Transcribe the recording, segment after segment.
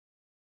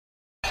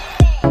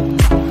Good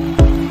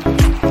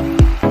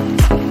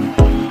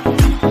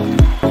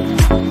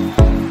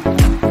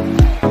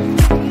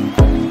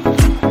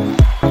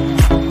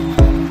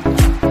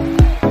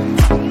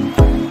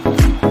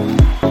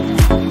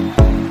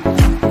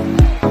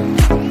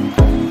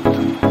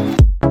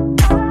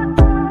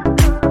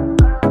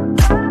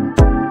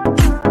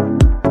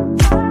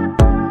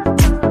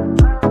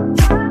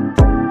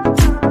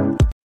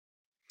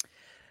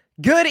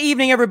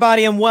evening,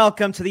 everybody, and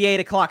welcome to the 8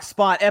 o'clock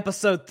spot,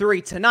 episode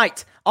 3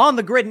 tonight on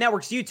the Gryd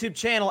Network's YouTube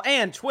channel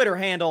and Twitter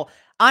handle.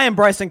 I am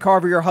Bryson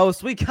Carver, your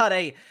host. We got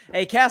a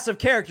cast of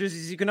characters,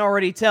 as you can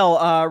already tell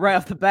right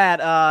off the bat.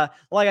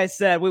 Like I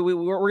said, we're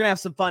going to have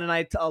some fun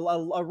tonight,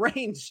 a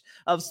range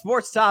of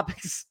sports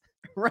topics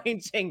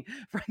ranging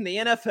from the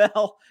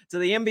NFL to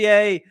the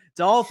NBA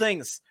to all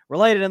things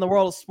related in the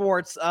world of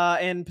sports,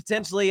 and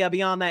potentially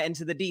beyond that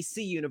into the DC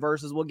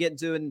universe, as we'll get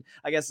into in,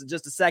 I guess, in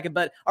just a second.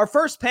 But our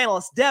first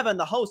panelist, Devin,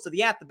 the host of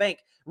the At the Bank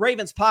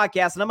Ravens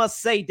podcast. And I must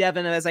say,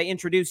 Devin, as I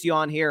introduce you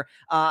on here,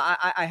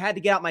 I had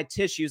to get out my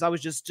tissues. I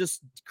was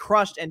just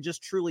crushed and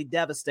just truly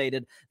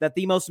devastated that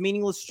the most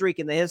meaningless streak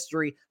in the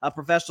history of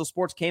professional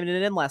sports came to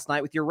an end last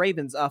night with your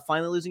Ravens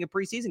finally losing a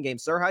preseason game.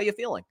 Sir, how are you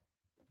feeling?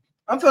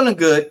 I'm feeling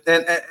good,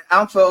 and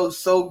I feel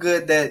so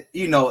good that,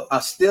 a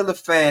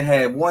Steelers fan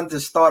had wanted to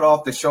start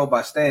off the show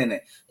by saying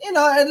that.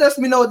 It lets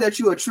me know that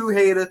you're a true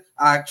hater.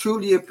 I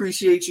truly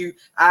appreciate you.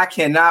 I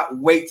cannot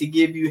wait to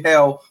give you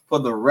hell for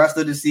the rest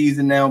of the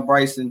season now,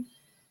 Bryson.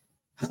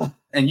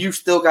 And you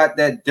still got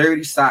that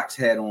dirty socks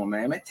hat on,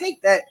 man.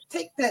 Take that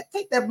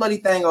bloody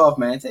thing off,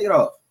 man. Take it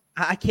off.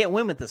 I can't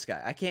win with this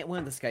guy.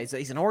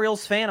 He's an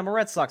Orioles fan. I'm a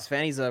Red Sox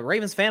fan. He's a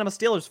Ravens fan. I'm a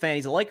Steelers fan.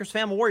 He's a Lakers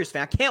fan. I'm a Warriors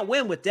fan. I can't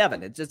win with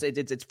Devin.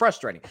 It's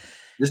frustrating.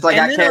 Just like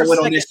I can't win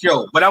on this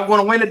show, but I'm going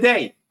to win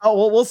today. Oh,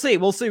 well, we'll see.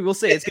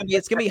 It's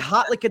gonna be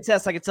hotly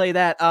contested. I can tell you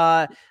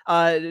that.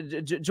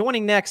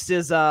 Joining next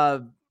is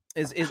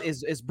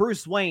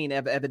Bruce Wayne,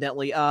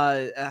 evidently.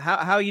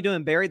 How are you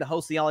doing, Barry, the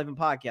host of the All Even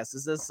podcast?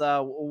 Is this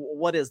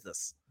what is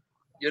this?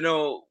 You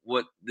know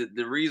what?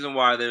 The reason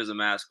why there's a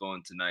mask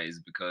on tonight is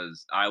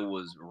because I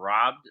was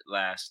robbed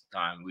last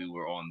time we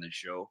were on this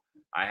show.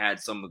 I had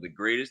some of the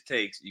greatest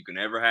takes you can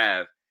ever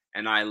have,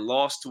 and I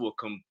lost to a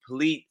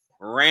complete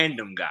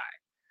random guy.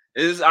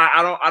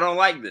 I don't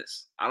like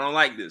this. I don't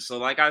like this. So,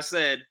 like I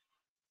said,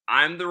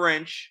 I'm the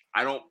wrench.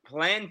 I don't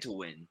plan to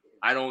win.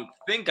 I don't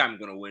think I'm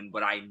gonna win,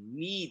 but I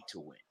need to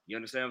win. You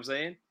understand what I'm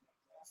saying?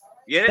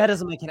 Get it? That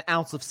doesn't make an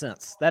ounce of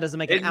sense. It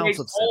makes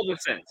all the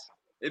sense.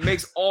 It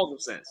makes all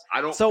the sense. I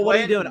don't. So what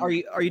are you doing?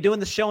 Are you doing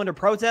the show under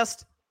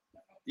protest?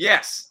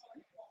 Yes.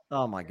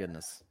 Oh my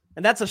goodness.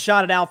 And that's a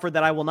shot at Alfred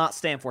that I will not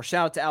stand for.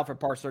 Shout out to Alfred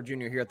Parsler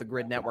Jr. here at the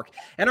Gryd Network.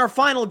 And our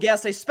final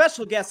guest, a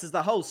special guest, is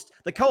the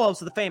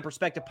co-host of the Fan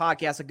Perspective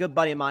podcast, a good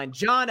buddy of mine.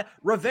 John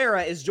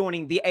Rivera is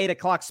joining the 8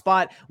 o'clock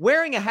spot,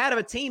 wearing a hat of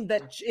a team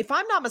that, if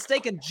I'm not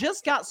mistaken,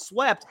 just got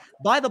swept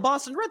by the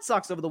Boston Red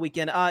Sox over the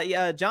weekend.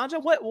 John,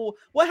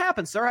 what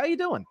happened, sir? How you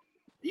doing?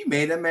 You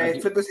made that man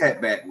flip his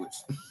hat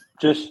backwards.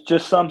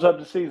 Just sums up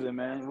the season,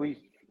 man. We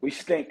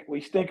stink.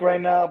 We stink right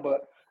now,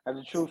 but as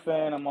a true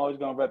fan, I'm always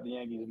gonna rep the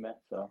Yankees, man.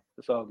 So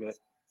it's all good.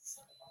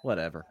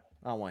 Whatever.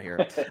 I don't want to hear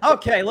it.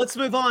 Okay, let's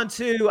move on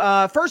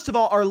to, first of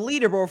all, our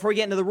leaderboard. Before we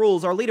get into the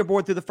rules, our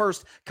leaderboard through the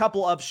first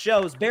couple of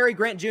shows. Barry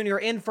Grant Jr.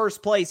 in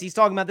first place. He's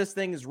talking about this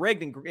thing is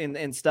rigged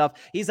and stuff.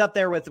 He's up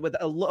there with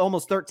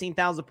almost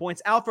 13,000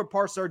 points. Alfred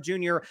Parsler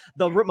Jr.,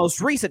 the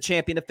most recent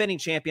champion, defending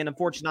champion,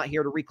 unfortunately not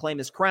here to reclaim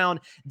his crown.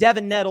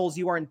 Devin Nettles,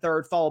 you are in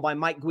third, followed by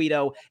Mike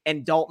Guido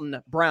and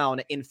Dalton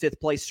Brown in fifth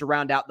place to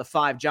round out the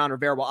five. John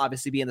Rivera will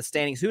obviously be in the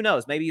standings. Who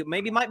knows? Maybe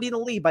might be in the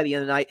lead by the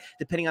end of the night,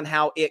 depending on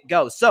how it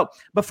goes. So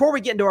before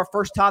we get into our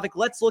first topic,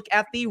 let's look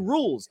at the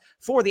rules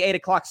for the 8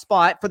 o'clock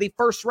spot for the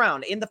first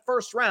round. In the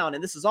first round,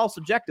 and this is all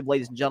subjective,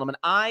 ladies and gentlemen,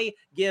 I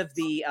give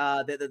the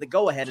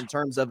go-ahead in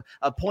terms of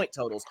point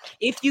totals.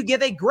 If you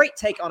give a great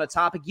take on a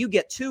topic, you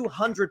get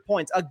 200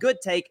 points. A good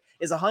take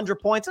is 100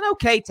 points. An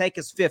okay take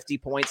is 50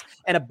 points.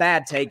 And a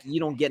bad take, you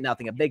don't get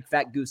nothing. A big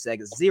fat goose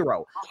egg is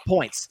 0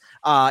 points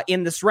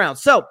in this round.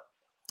 So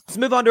let's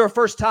move on to our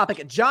first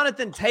topic.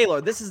 Jonathan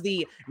Taylor. This is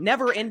the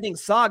never-ending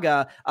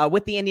saga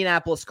with the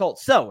Indianapolis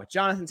Colts. So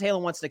Jonathan Taylor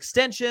wants an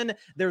extension.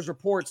 There's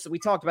reports. We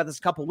talked about this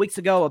a couple of weeks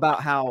ago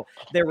about how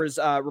there was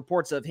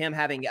reports of him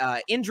having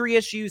injury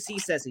issues. He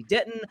says he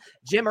didn't.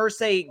 Jim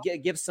Irsay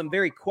gives some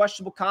very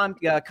questionable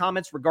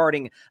comments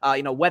regarding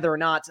whether or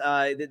not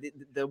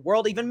the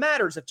world even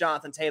matters if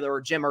Jonathan Taylor or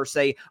Jim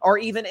Irsay are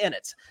even in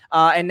it.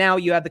 And now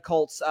you have the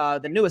Colts,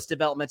 the newest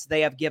developments.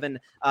 They have given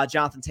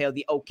Jonathan Taylor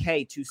the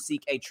okay to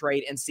seek a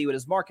trade and see what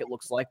his market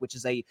looks like, which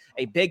is a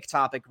big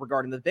topic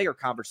regarding the bigger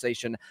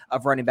conversation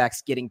of running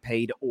backs getting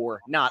paid or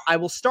not. I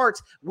will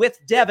start with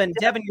Devin.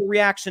 Devin, your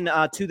reaction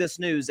to this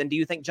news, and do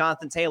you think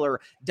Jonathan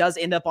Taylor does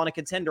end up on a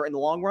contender in the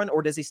long run,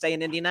 or does he stay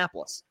in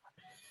Indianapolis?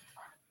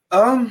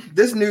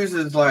 This news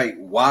is like,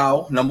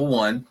 wow, number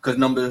one, because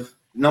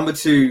number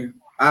two,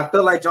 I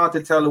feel like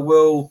Jonathan Taylor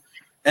will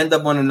end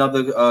up on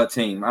another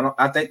team.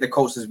 I think the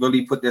Colts has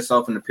really put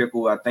themselves in the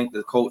pickle. I think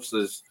the Colts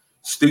is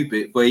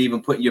stupid for even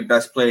putting your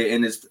best player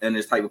in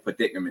this type of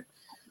predicament.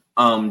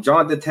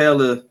 Jonathan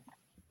Taylor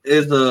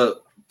is a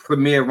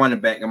premier running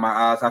back in my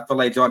eyes. I feel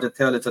like Jonathan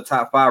Taylor is a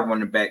top 5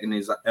 running back in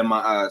my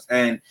eyes.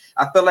 And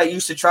I feel like you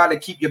should try to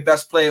keep your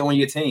best player on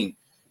your team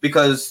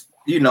because,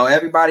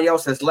 everybody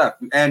else has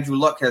left. Andrew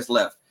Luck has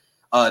left.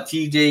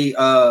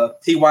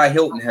 T.Y.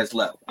 Hilton has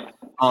left.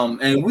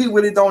 And we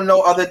really don't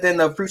know, other than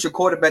the future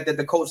quarterback that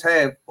the Colts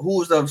have,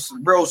 who's the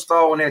real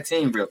star on that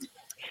team, really.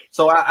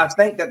 So I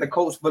think that the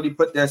Colts really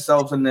put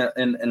themselves in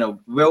a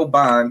real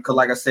bind because,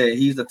 like I said,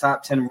 he's the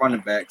top 10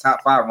 running back,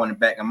 top 5 running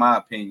back, in my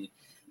opinion.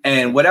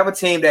 And whatever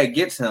team that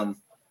gets him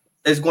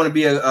is going to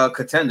be a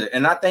contender.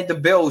 And I think the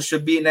Bills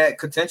should be in that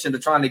contention to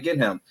trying to get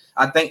him.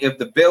 I think if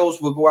the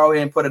Bills will go out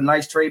here and put a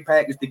nice trade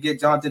package to get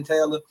Jonathan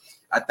Taylor,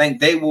 I think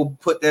they will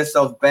put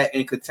themselves back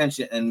in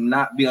contention and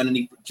not be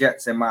underneath the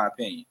Jets, in my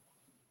opinion.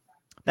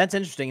 That's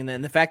interesting. And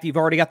then the fact that you've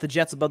already got the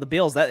Jets above the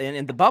Bills,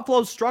 and the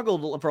Buffaloes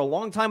struggled for a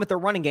long time with their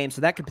running game, so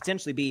that could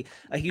potentially be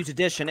a huge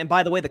addition. And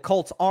by the way, the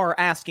Colts are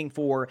asking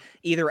for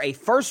either a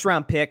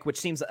first-round pick, which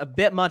seems a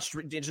bit much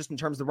just in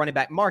terms of the running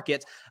back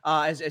market,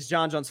 as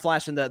John Jones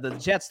flashing the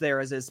Jets there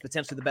as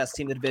potentially the best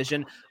team in the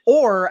division,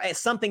 or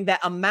something that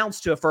amounts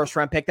to a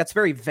first-round pick. That's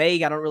very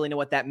vague. I don't really know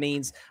what that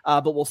means,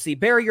 but we'll see.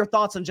 Barry, your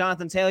thoughts on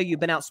Jonathan Taylor?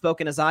 You've been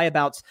outspoken as I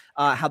about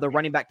how the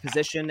running back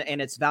position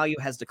and its value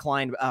has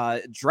declined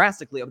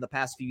drastically over the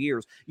past few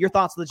years. Your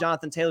thoughts on the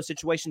Jonathan Taylor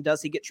situation?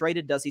 Does he get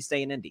traded? Does he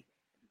stay in Indy?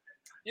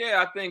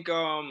 Yeah, I think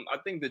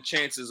the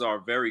chances are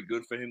very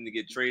good for him to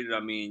get traded. I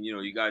mean,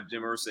 you got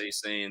Jim Irsay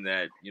saying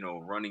that,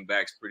 running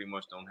backs pretty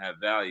much don't have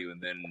value,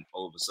 and then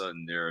all of a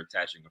sudden they're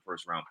attaching a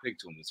first round pick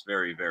to him. It's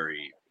very,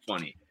 very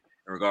funny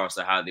in regards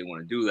to how they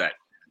want to do that.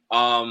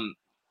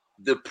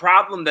 The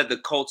problem that the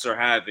Colts are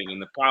having,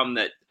 and the problem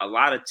that a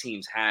lot of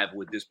teams have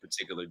with this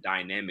particular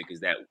dynamic,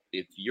 is that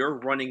if your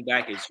running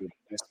back is your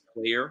best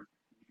player,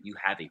 you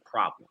have a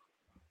problem.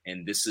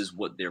 And this is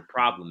what their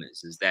problem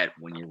is that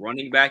when your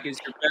running back is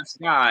your best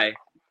guy,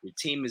 your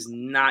team is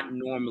not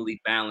normally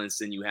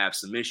balanced and you have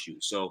some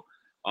issues. So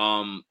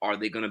are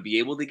they going to be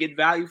able to get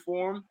value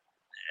for him?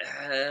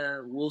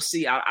 We'll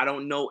see. I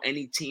don't know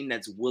any team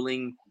that's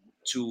willing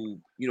to,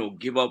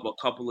 give up a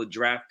couple of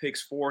draft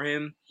picks for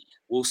him.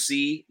 We'll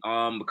see,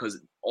 because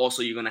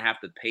also you're going to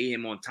have to pay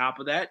him on top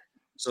of that.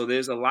 So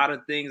there's a lot of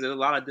things, there's a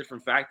lot of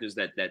different factors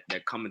that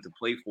come into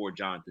play for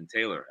Jonathan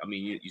Taylor. I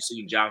mean, you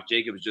see Josh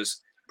Jacobs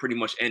just pretty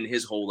much end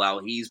his hole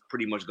out. He's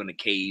pretty much going to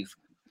cave.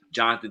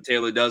 Jonathan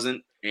Taylor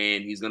doesn't,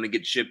 and he's going to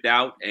get shipped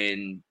out.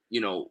 And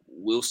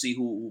we'll see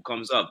who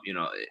comes up.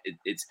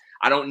 It's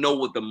I don't know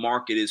what the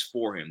market is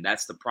for him.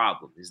 That's the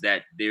problem. Is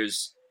that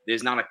there's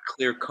not a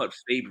clear cut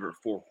favorite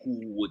for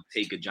who would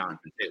take a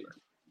Jonathan Taylor.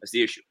 That's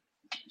the issue.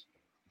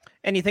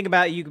 And you think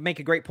about, you make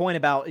a great point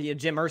about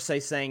Jim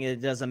Irsay saying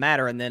it doesn't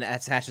matter, and then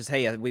attaches,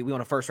 hey, we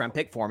want a first-round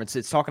pick for him.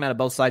 It's talking out of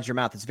both sides of your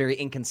mouth. It's very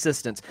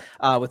inconsistent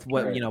with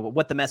what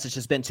what the message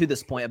has been to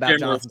this point about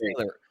Jonathan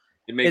Taylor.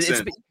 It makes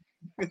sense.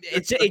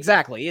 It's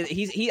exactly.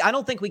 He. I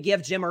don't think we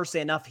give Jim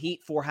Irsay enough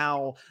heat for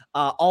how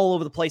all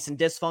over the place and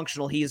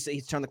dysfunctional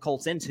he's turned the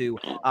Colts into.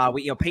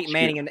 Peyton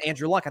Manning and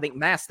Andrew Luck, I think,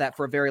 masked that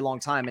for a very long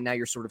time, and now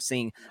you're sort of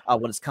seeing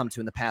what it's come to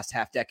in the past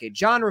half decade.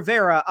 John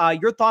Rivera,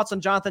 your thoughts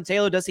on Jonathan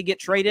Taylor? Does he get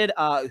traded?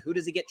 Who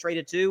does he get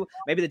traded to?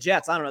 Maybe the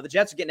Jets. I don't know. The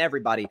Jets are getting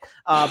everybody,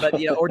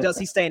 but or does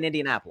he stay in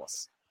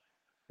Indianapolis?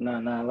 No.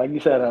 Like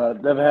you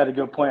said, Devin had a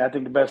good point. I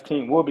think the best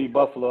team will be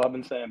Buffalo. I've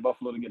been saying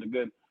Buffalo to get a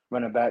good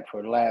running back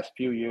for the last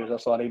few years.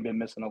 That's all they've been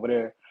missing over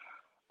there.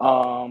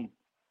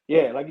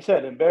 Like you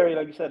said, and Barry,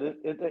 like you said,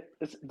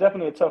 it's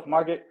definitely a tough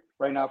market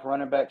right now for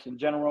running backs in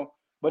general.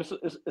 But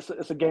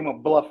it's a game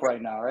of bluff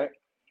right now, right?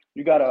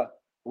 You got a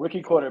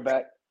rookie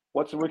quarterback.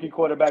 What's a rookie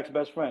quarterback's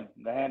best friend?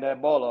 To hand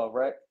that ball off,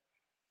 right?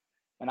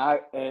 And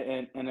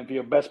if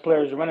your best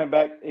player is a running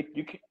back,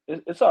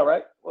 it's all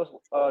right.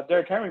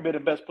 Derrick Henry been the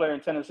best player in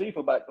Tennessee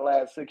for about the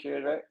last 6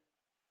 years, right?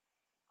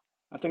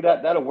 I think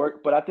that'll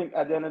work, but I think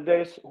at the end of the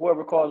day, it's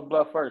whoever calls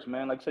bluff first,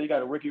 man. Like, say you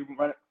got a rookie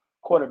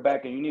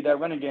quarterback, and you need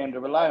that running game to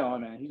rely on,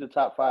 man. He's a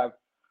top 5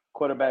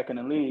 quarterback in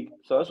the league,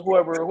 so it's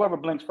whoever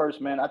blinks first,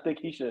 man. I think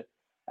he should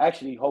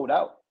actually hold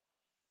out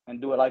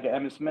and do it like an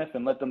Emmitt Smith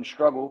and let them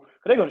struggle, because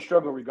they're going to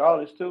struggle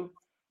regardless too.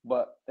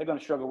 But they're going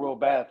to struggle real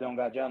bad if they don't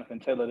got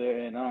Jonathan Taylor there,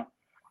 and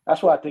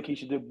that's what I think he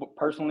should do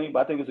personally. But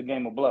I think it's a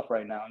game of bluff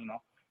right now.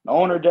 The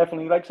owner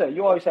definitely, like I said,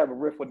 you always have a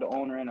rift with the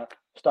owner and a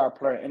star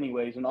player,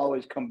 anyways, and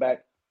always come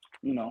back.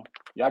 Y'all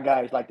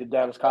guys like the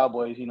Dallas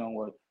Cowboys,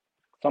 or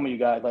some of you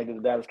guys like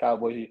the Dallas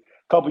Cowboys. A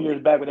couple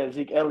years back with that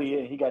Zeke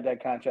Elliott, he got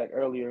that contract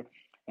earlier.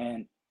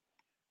 And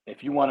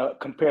if you want to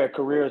compare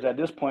careers at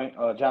this point,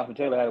 Jonathan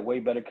Taylor had a way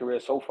better career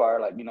so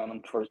far, in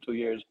the first 2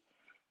 years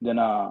than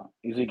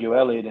Ezekiel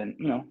Elliott. And,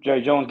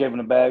 Jerry Jones gave him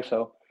the bag.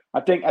 So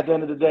I think at the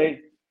end of the day,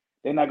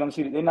 they're not going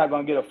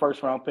to get a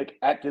first-round pick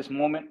at this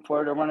moment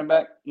for the running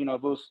back. If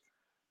it was,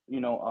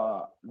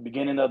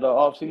 beginning of the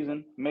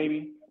offseason,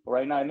 maybe. But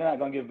right now, they're not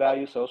going to get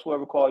value, so it's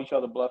whoever call each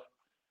other bluff.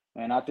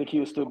 And I think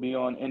he'll still be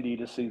on Indy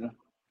this season.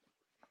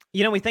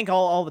 We think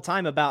all the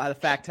time about the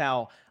fact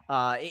how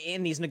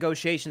in these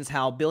negotiations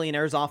how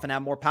billionaires often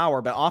have more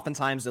power, but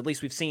oftentimes, at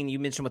least we've seen, you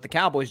mentioned with the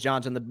Cowboys,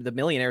 John, and the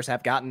millionaires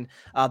have gotten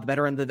the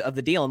better end of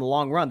the deal in the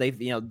long run. They've,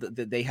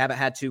 they haven't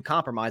had to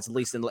compromise, at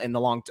least in the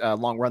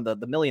long run.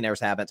 The millionaires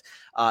haven't,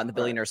 and the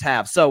billionaires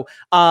have. So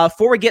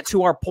before we get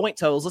to our point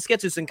totals, let's get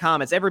to some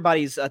comments.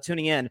 Everybody's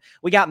tuning in.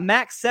 We got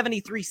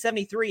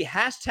Max7373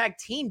 hashtag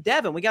Team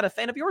Devin. We got a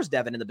fan of yours,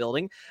 Devin, in the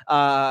building,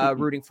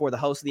 rooting for the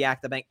host of the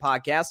Act the Bank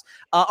podcast.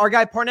 Our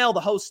guy Parnell, the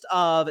host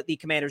of the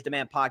Commanders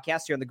Demand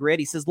podcast here on the Gryd,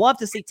 he says, love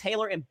to see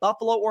Taylor in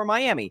Buffalo or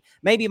Miami.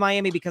 Maybe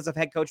Miami because of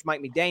head coach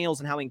Mike McDaniels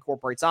and how he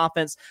incorporates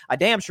offense. I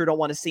damn sure don't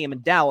want to see him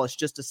in Dallas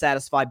just to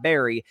satisfy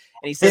Barry.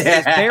 And he says,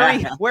 is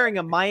Barry wearing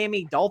a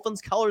Miami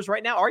Dolphins colors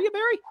right now? Are you,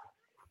 Barry?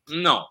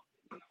 No.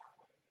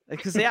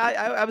 Because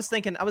I was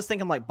thinking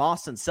like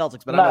Boston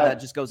Celtics, but I know that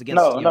just goes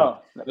against No.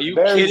 Are you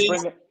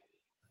kidding?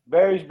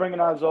 Barry's bringing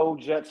out his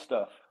old Jet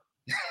stuff.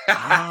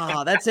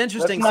 That's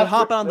interesting. So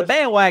hopping on the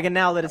bandwagon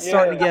now that it's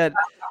starting to get.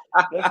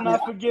 Let's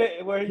not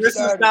forget where you This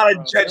started. is not a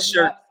from. Jet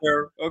shirt,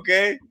 sir.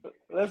 Okay.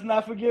 Let's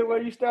not forget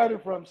where you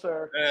started from,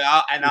 sir.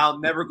 I'll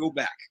never go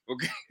back.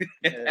 Okay.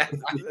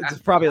 It's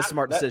probably a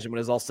smart decision when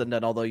it's all said and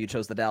done. Although you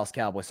chose the Dallas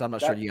Cowboys, so I'm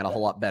not sure you got a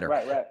whole lot better.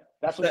 Right.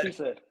 That's what she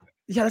said.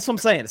 Yeah, that's what I'm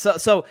saying.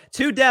 So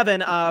to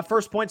Devin,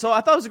 first point. So I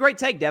thought it was a great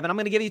take, Devin. I'm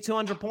going to give you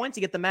 200 points.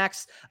 You get the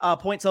max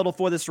point total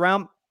for this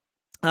round.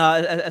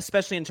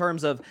 Especially in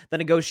terms of the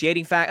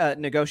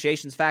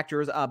negotiations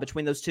factors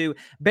between those two.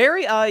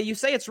 Barry, you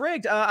say it's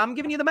rigged. I'm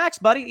giving you the max,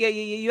 buddy.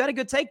 You had a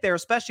good take there,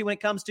 especially when it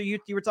comes to you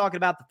were talking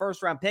about the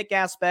first round pick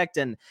aspect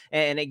and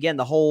again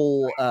the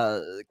whole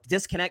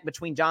disconnect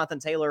between Jonathan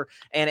Taylor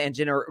and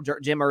Jim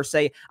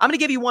Irsay. I'm going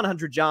to give you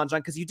 100, John,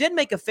 because you did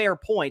make a fair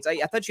point.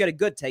 I thought you had a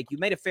good take. You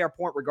made a fair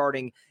point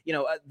regarding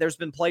there's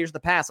been players in the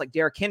past like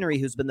Derrick Henry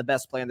who's been the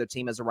best player on their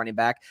team as a running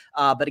back.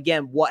 But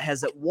again, what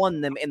has it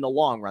won them in the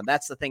long run?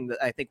 That's the thing that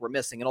I think we're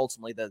missing. And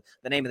ultimately, the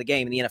name of the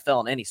game in the NFL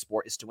and any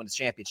sport is to win a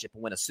championship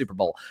and win a Super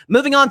Bowl.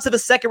 Moving on to the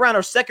second round.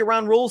 Our second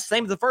round rules,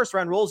 same as the first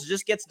round rules, it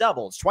just gets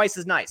double. It's twice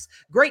as nice.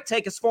 Great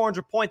take is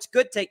 400 points.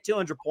 Good take,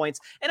 200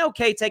 points. And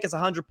okay take is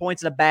 100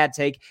 points. And a bad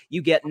take,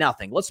 you get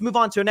nothing. Let's move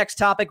on to our next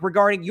topic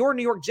regarding your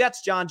New York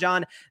Jets, John.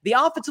 The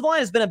offensive line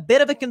has been a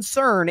bit of a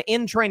concern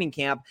in training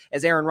camp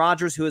as Aaron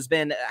Rodgers, who has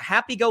been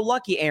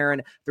happy-go-lucky,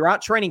 Aaron,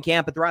 throughout training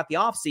camp and throughout the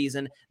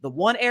offseason, the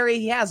one area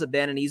he hasn't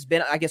been, and he's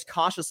been, I guess,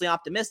 cautiously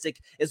optimistic,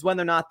 is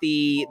whether or not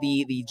the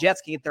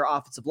Jets can get their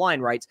offensive line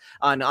right.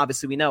 And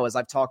obviously we know, as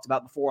I've talked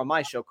about before on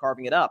my show,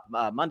 Carving It Up,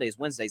 Mondays,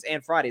 Wednesdays,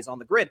 and Fridays on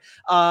the Gryd,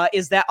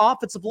 is that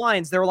offensive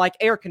lines, they're like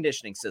air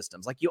conditioning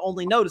systems. Like you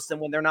only notice them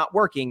when they're not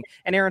working.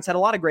 And Aaron's had a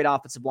lot of great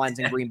offensive lines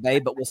in Green Bay,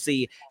 but we'll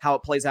see how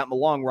it plays out in the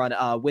long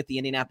run with the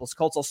Indianapolis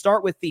Colts. I'll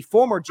start with the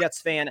former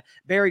Jets fan,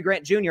 Barry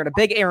Grant Jr., and a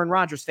big Aaron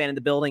Rodgers fan in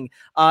the building.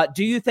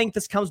 Do you think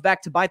this comes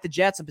back to bite the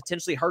Jets and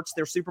potentially hurts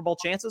their Super Bowl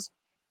chances?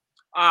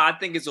 I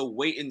think it's a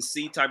wait and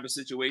see type of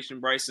situation,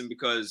 Bryson,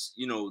 because,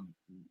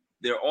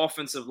 their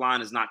offensive line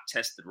is not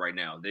tested right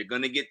now. They're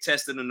going to get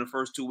tested in the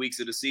first 2 weeks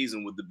of the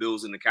season with the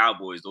Bills and the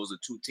Cowboys. Those are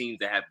two teams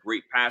that have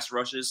great pass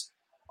rushes.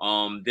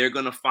 They're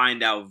going to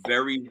find out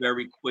very,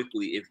 very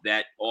quickly if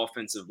that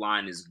offensive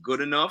line is good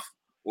enough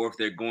or if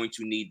they're going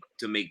to need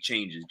to make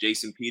changes.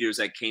 Jason Peters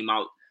that came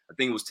out, I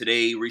think it was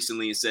today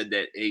recently, and said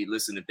that, hey,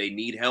 listen, if they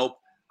need help,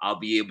 I'll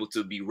be able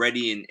to be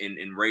ready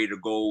and ready to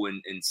go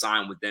and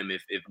sign with them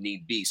if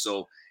need be.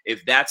 So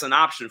if that's an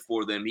option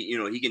for them,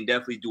 he can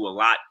definitely do a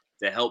lot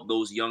to help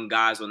those young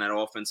guys on that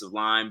offensive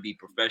line be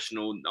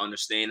professional,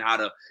 understand how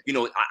to,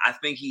 I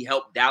think he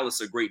helped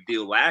Dallas a great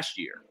deal last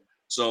year.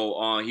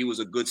 So he was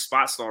a good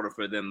spot starter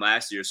for them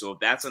last year. So if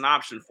that's an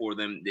option for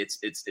them,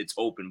 it's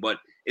open, but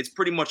it's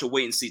pretty much a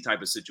wait and see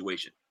type of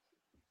situation.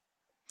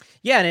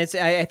 Yeah, and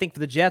I think for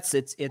the Jets,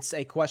 it's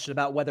a question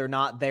about whether or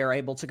not they're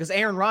able to, because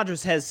Aaron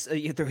Rodgers has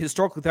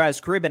historically throughout his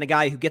career been a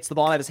guy who gets the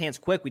ball out of his hands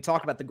quick. We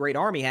talk about the great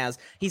arm he has.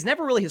 He's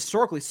never really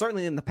historically,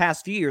 certainly in the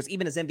past few years,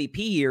 even his MVP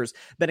years,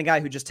 been a guy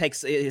who just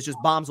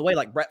bombs away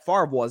like Brett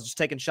Favre was, just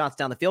taking shots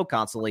down the field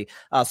constantly.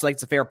 So I think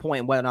it's a fair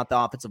point whether or not the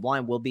offensive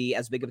line will be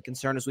as big of a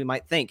concern as we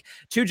might think.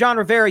 To John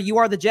Rivera, you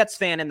are the Jets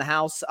fan in the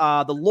house,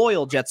 the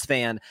loyal Jets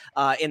fan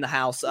in the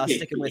house,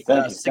 sticking with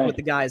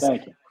the guys.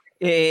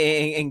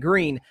 In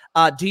green.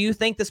 Do you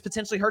think this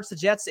potentially hurts the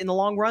Jets in the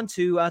long run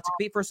to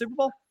compete for a Super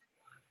Bowl?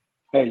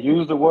 Hey,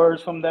 use the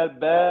words from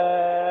that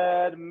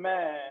bad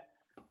man.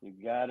 You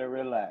gotta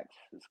relax.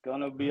 It's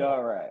gonna be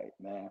all right,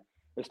 man.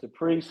 It's the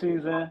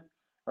preseason,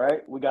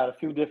 right? We got a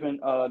few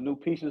different new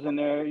pieces in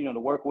there, to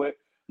work with.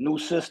 New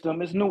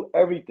system. It's new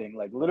everything,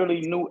 like literally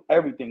new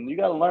everything. You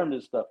gotta learn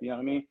this stuff, you know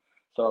what I mean?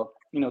 So,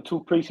 2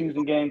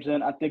 preseason games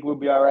in, I think we'll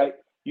be all right.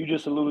 You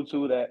just alluded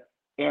to that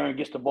Aaron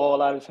gets the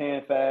ball out of his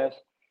hand fast.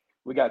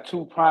 We got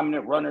 2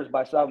 prominent runners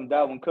by South and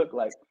Dalvin Cook.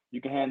 Like,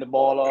 you can hand the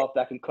ball off.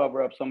 That can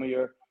cover up some of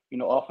your,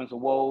 offensive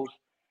woes.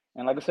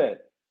 And like I said,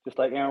 just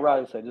like Aaron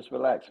Rodgers said, just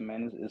relax,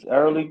 man. It's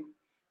early,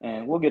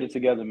 and we'll get it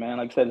together, man.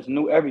 Like I said, it's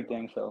new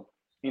everything. So,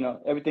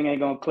 everything ain't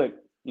going to click,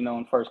 in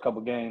the first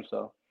couple games.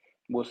 So,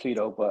 we'll see,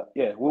 though. But,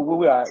 yeah, we're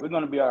all right. We're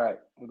going to be all right.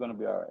 We're going to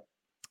be all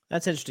right.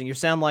 That's interesting. You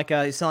sound like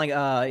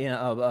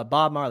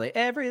Bob Marley.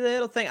 Every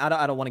little thing.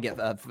 I don't want to get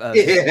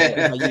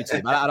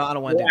YouTube. I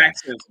don't want to do that.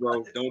 Accents,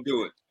 bro. Don't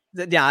do it.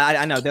 Yeah,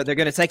 I know they're going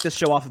to take this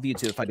show off of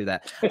YouTube if I do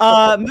that.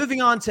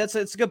 Moving on to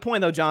it's a good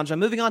point though, John.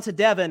 Moving on to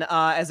Devin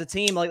as a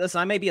team. Like,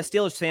 listen, I may be a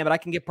Steelers fan, but I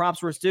can give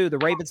props where it's due. The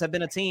Ravens have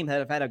been a team that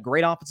have had a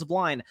great offensive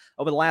line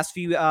over the last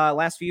few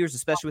years,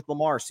 especially with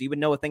Lamar. So you would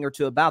know a thing or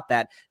two about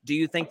that. Do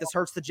you think this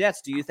hurts the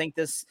Jets? Do you think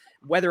this,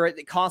 whether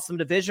it costs them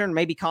division,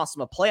 maybe costs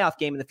them a playoff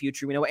game in the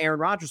future? We know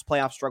Aaron Rodgers'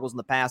 playoff struggles in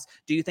the past.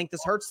 Do you think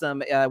this hurts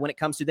them when it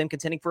comes to them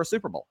contending for a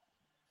Super Bowl?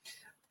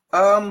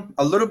 A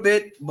little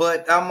bit,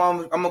 but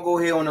I'm gonna go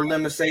here on a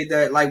limb and say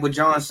that, like what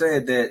John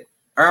said, that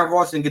Aaron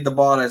Rodgers didn't get the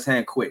ball in his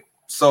hand quick.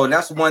 So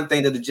that's one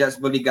thing that the Jets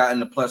really got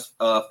in the plus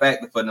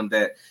factor for them,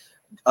 that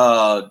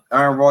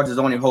Aaron Rodgers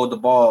only hold the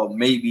ball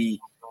maybe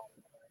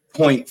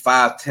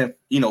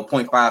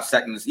 0.5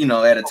 seconds,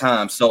 at a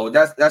time. So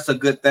that's a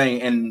good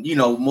thing. And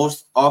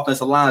most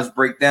offensive lines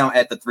break down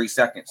at the 3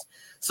 seconds.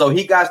 So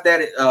he got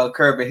that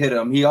curve and hit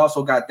him. He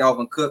also got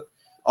Dalvin Cook.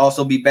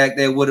 Also be back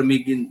there with him.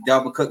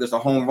 Dalvin Cook is a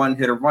home run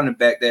hitter running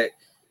back that,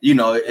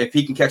 if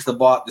he can catch the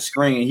ball up the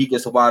screen and he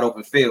gets a wide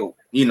open field,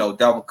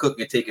 Dalvin Cook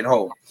can take it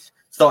home.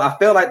 So I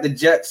feel like the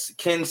Jets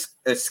can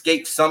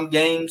escape some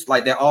games.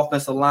 Like their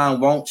offensive line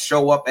won't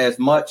show up as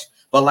much.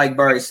 But like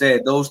Barry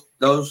said, those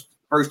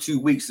first 2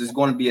 weeks is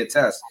going to be a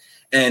test.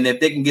 And if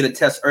they can get a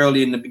test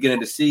early in the beginning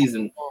of the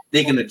season,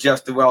 they can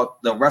adjust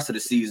throughout the rest of the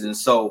season.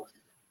 So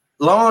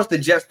long as the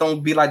Jets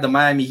don't be like the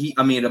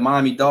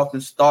Miami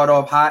Dolphins, start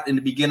off hot in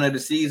the beginning of the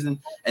season,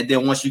 and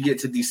then once you get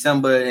to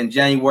December and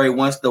January,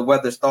 once the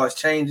weather starts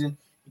changing,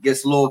 it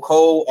gets a little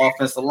cold,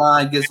 offensive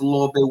line gets a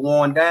little bit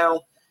worn down,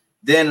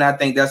 then I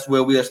think that's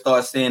where we'll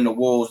start seeing the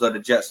woes of the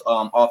Jets'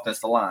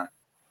 offensive line.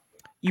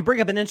 You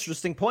bring up an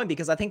interesting point,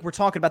 because I think we're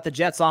talking about the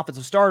Jets'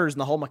 offensive starters, and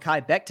the whole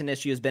Mekhi Becton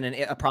issue has been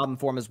a problem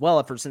for him as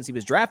well since he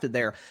was drafted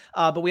there.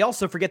 But we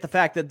also forget the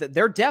fact that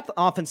their depth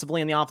offensively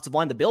in the offensive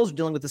line, the Bills are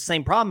dealing with the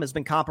same problem, has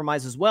been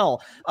compromised as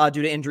well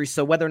due to injuries.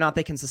 So whether or not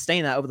they can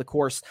sustain that over the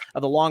course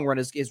of the long run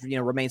is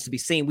remains to be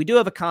seen. We do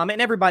have a comment,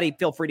 and everybody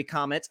feel free to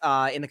comment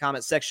in the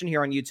comment section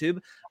here on YouTube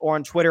or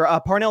on Twitter.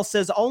 Parnell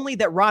says only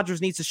that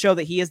Rodgers needs to show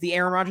that he is the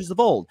Aaron Rodgers of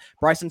old.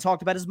 Bryson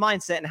talked about his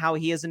mindset and how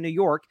he is in New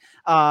York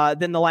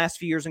than the last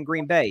few years in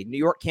Green Bay. New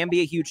York can be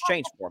a huge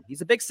change for him.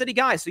 He's a big city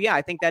guy. So yeah,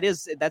 I think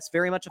that's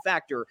very much a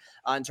factor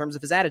in terms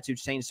of his attitude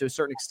change to a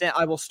certain extent.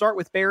 I will start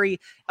with Barry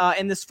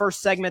in this first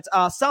segment.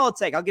 Solid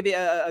take. I'll give you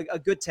a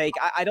good take.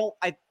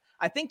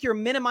 I think you're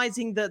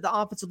minimizing the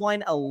offensive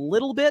line a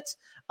little bit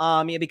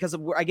because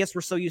I guess we're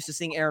so used to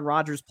seeing Aaron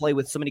Rodgers play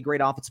with so many great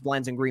offensive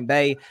lines in Green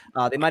Bay.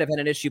 They might have had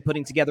an issue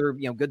putting together,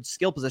 good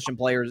skill position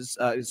players,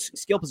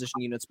 skill position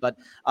units, but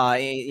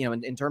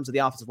in terms of the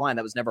offensive line,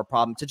 that was never a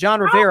problem. To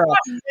John Rivera,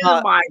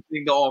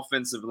 minimizing the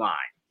offensive line.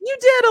 You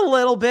did a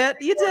little bit.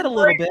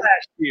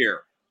 Last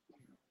year.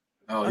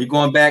 Oh, you're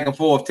going back and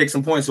forth. Take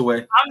some points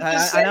away.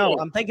 I know.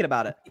 I'm thinking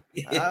about it.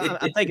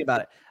 I'm thinking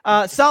about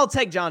it. Solid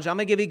take, John. I'm going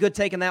to give you a good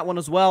take on that one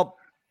as well.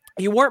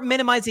 You weren't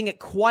minimizing it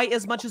quite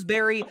as much as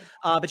Barry,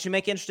 but you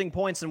make interesting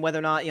points on whether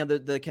or not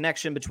the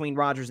connection between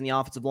Rodgers and the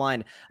offensive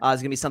line is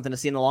going to be something to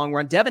see in the long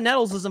run. Devin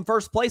Nettles is in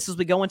first place as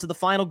we go into the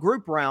final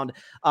group round.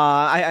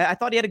 I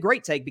thought he had a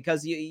great take,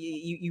 because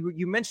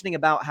you mentioning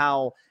about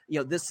how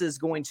this is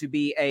going to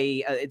be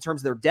in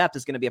terms of their depth,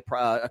 is going to be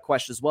a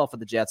question as well for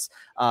the Jets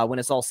when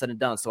it's all said and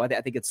done. So I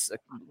think it's an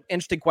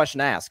interesting question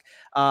to ask.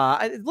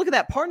 Look at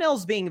that.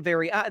 Parnell's being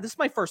very this is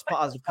my first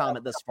positive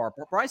comment this far.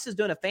 Bryce is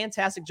doing a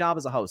fantastic job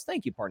as a host.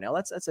 Thank you, Parnell.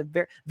 That's a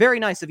very, very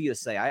nice of you to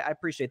say. I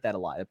appreciate that a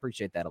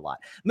lot.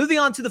 Moving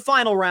on to the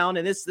final round,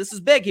 and this is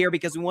big here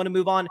because we want to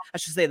move on. I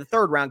should say the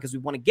third round, because we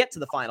want to get to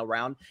the final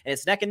round, and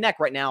it's neck and neck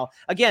right now.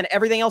 Again,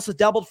 everything else is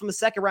doubled from the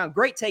second round.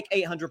 Great take,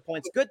 800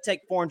 points. Good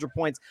take, 400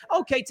 points.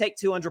 Okay take,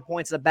 200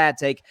 points. And a bad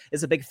take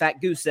is a big fat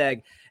goose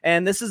egg.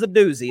 And this is a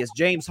doozy. It's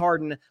James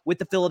Harden with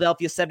the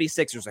Philadelphia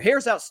 76ers. So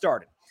here's how it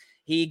started.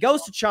 He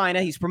goes to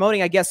China. He's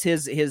promoting, I guess,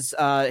 his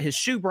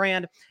shoe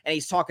brand, and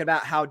he's talking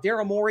about how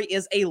Daryl Morey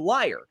is a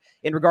liar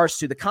in regards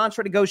to the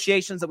contract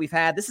negotiations that we've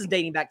had. This is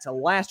dating back to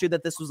last year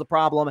that this was a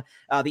problem.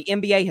 The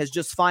NBA has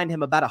just fined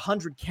him about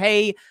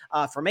 $100K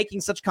for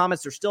making such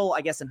comments. They're still,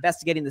 I guess,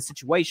 investigating the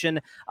situation,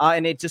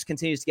 and it just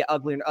continues to get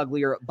uglier and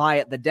uglier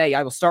by the day.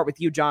 I will start with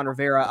you, John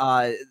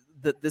Rivera.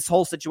 This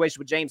whole situation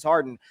with James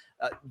Harden,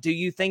 do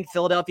you think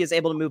Philadelphia is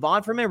able to move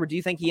on from him, or do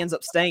you think he ends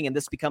up staying and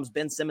this becomes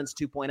Ben Simmons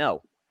 2.0?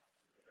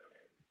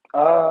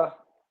 No,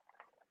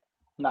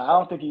 I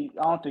don't think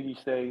he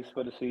stays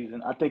for the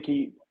season. I think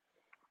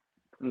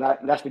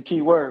that's the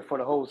key word for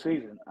the whole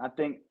season. I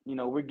think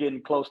we're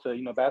getting close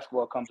to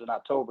basketball comes in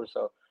October,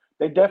 so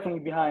they definitely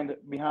behind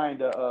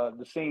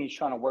the scenes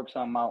trying to work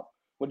something out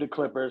with the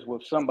Clippers,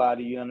 with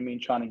somebody,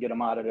 trying to get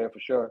him out of there for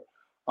sure.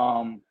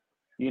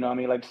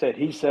 Like I said,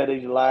 he said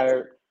he's a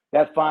liar.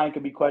 That fine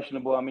could be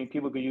questionable.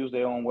 People could use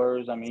their own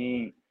words.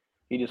 He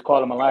just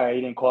called him a liar.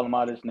 He didn't call him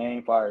out his name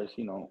as far as,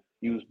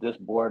 use this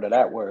word or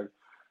that word.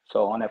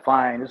 So on that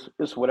fine,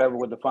 it's whatever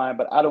with the fine.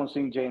 But I don't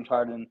see James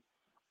Harden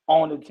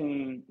on the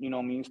team,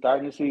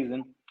 starting the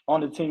season.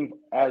 on the team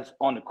as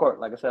on the court.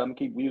 Like I said, I'm gonna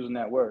keep using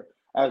that word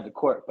as the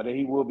court, but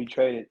he will be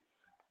traded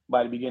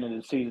by the beginning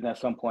of the season at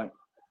some point.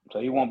 So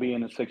he won't be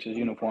in the Sixers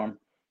uniform.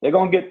 They're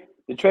gonna get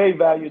the trade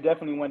value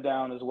definitely went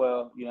down as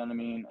well. You know what I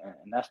mean?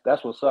 And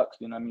that's what sucks.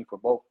 You know what I mean for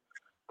both,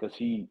 because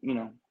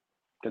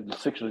because the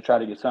Sixers will try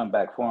to get something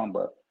back for him.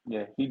 But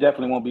yeah, he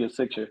definitely won't be a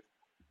Sixer.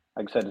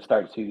 Like I said, to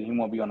start the season, he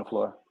won't be on the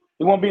floor.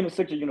 He won't be in the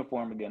Sixer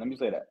uniform again. Let me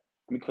say that.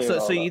 Let me clear it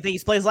all So you up. think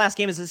he plays his last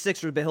game as a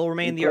Sixers, but he'll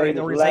remain in the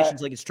organization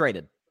until he gets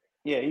traded?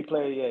 Yeah, he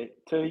played. Yeah,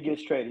 till he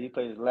gets traded, he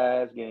plays his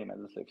last game as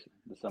a Sixer.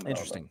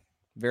 Interesting.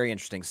 Very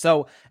interesting.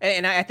 So,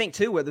 and I think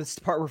too, where this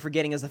part we're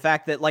forgetting is the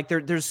fact that like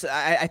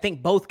I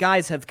think both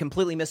guys have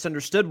completely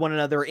misunderstood one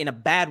another in a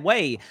bad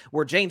way.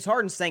 Where James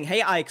Harden's saying,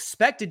 "Hey, I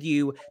expected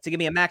you to give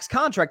me a max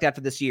contract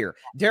after this year."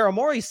 Daryl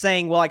Morey's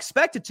saying, "Well, I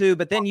expected to,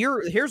 but then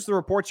here's the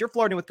reports you're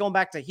flirting with going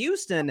back to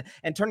Houston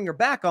and turning your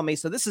back on me."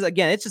 So this is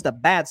again, it's just a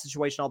bad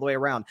situation all the way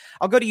around.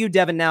 I'll go to you,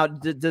 Devin. Now,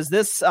 does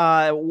this?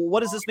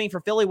 What does this mean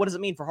for Philly? What does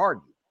it mean for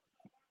Harden?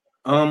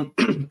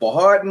 For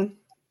Harden,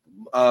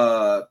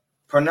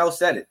 Purnell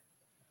said it.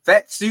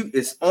 Fat suit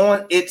is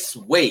on its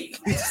way.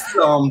 He's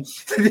going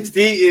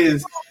to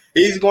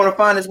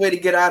find his way to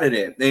get out of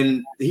there.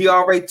 And he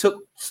already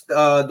took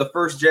the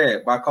first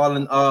jab by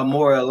calling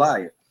Morey a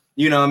liar.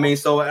 You know what I mean?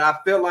 So I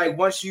feel like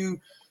once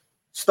you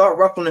start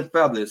ruffling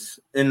feathers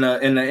in the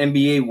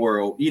NBA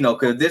world,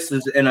 because this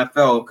is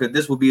NFL, because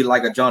this would be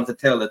like a Jonathan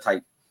Taylor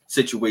type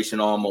situation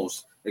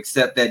almost,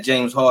 except that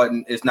James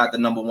Harden is not the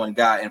number one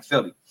guy in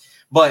Philly.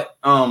 But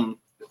as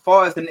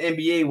far as the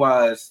NBA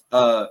wise,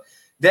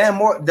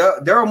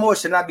 Daryl Morey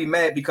should not be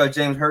mad because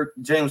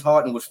James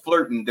Harden was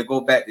flirting to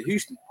go back to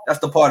Houston. That's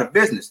the part of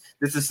business.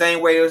 It's the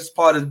same way as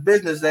part of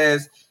business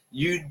as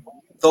you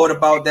thought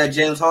about that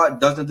James Harden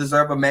doesn't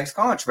deserve a max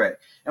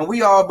contract. And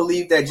we all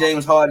believe that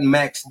James Harden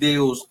max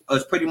deals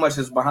is pretty much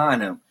is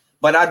behind him.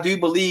 But I do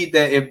believe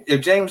that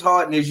if James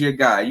Harden is your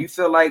guy, you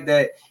feel like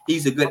that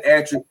he's a good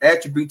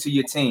attribute to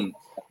your team.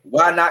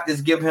 Why not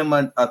just give him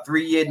a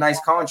 3-year nice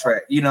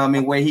contract? You know what I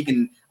mean? Where he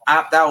can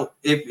opt out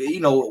if,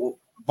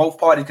 both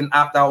parties can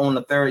opt out on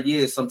the third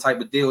year, some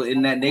type of deal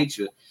in that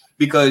nature,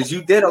 because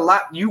you did a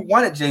lot. You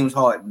wanted James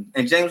Harden,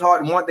 and James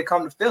Harden wanted to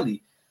come to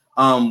Philly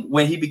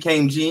when he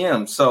became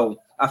GM. So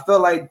I feel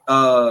like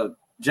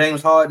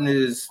James Harden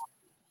is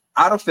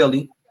out of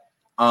Philly.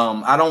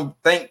 I don't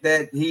think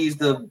that he's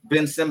the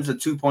Ben Simmons of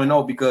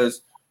 2.0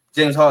 because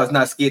James Harden's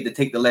not scared to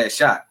take the last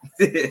shot.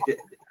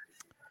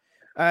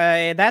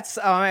 That's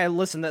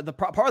listen. The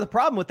part of the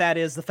problem with that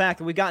is the fact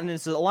that we've gotten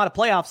into a lot of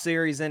playoff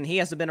series, and he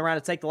hasn't been around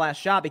to take the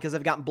last shot because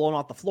they've gotten blown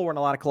off the floor in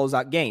a lot of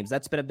closeout games.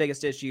 That's been a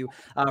biggest issue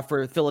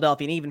for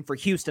Philadelphia and even for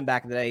Houston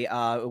back in the day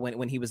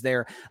when he was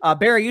there.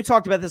 Barry, you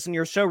talked about this in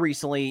your show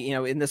recently.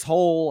 In this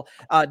whole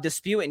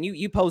dispute, and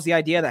you posed the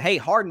idea that hey,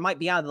 Harden might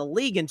be out of the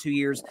league in 2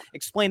 years.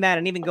 Explain that,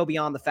 and even go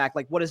beyond the fact.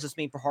 Like, what does this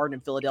mean for Harden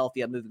and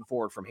Philadelphia moving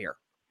forward from here?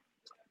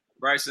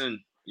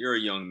 Bryson, you're a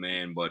young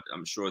man, but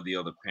I'm sure the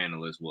other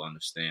panelists will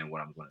understand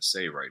what I'm going to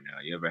say right now.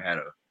 You ever had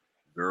a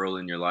girl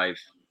in your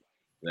life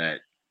that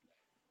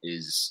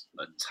is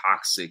a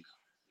toxic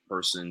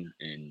person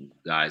and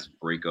guys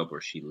break up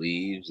or she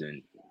leaves,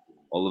 and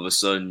all of a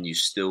sudden you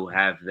still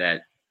have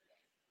that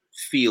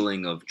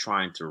feeling of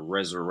trying to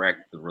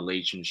resurrect the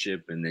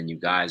relationship, and then you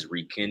guys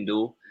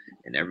rekindle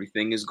and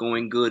everything is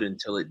going good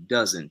until it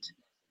doesn't,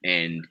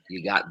 and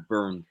you got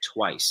burned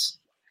twice.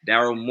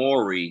 Daryl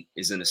Morey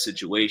is in a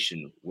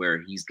situation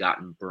where he's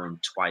gotten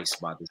burned twice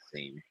by the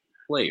same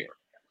player.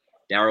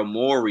 Daryl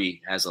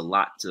Morey has a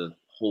lot to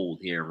hold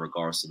here in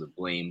regards to the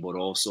blame, but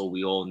also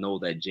we all know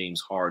that James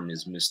Harden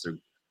is Mr.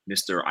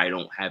 I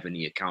don't have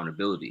any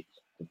accountability.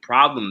 The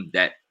problem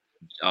that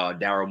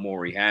Daryl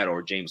Morey had,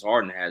 or James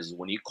Harden has, is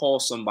when you call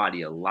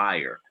somebody a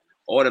liar,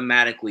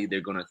 automatically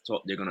they're gonna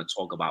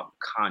talk about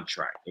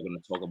contract. They're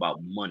gonna talk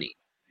about money.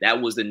 That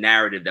was the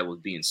narrative that was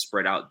being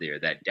spread out there,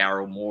 that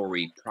Daryl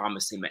Morey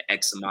promised him an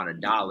X amount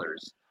of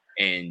dollars,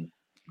 and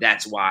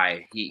that's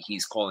why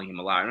he's calling him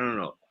a liar.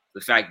 No.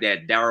 The fact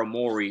that Daryl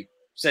Morey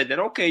said that,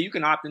 okay, you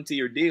can opt into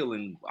your deal,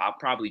 and I'll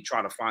probably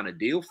try to find a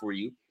deal for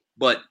you.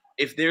 But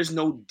if there's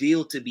no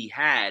deal to be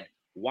had,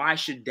 why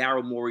should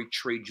Daryl Morey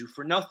trade you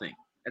for nothing?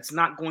 That's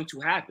not going to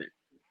happen.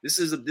 This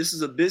is a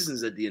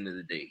business at the end of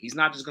the day. He's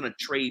not just going to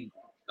trade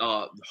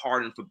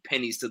Harden for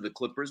pennies to the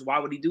Clippers. Why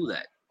would he do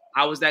that?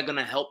 How is that going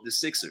to help the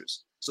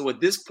Sixers? So at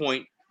this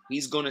point,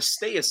 he's going to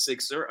stay a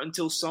Sixer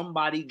until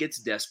somebody gets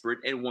desperate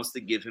and wants to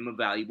give him a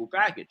valuable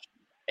package.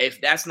 If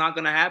that's not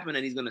going to happen,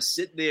 and he's going to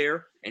sit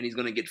there and he's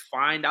going to get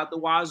fined out the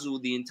wazoo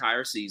the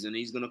entire season, and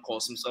he's going to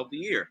cost himself a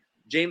year.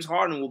 James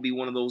Harden will be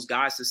one of those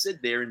guys to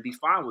sit there and be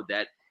fine with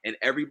that. And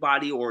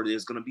everybody, or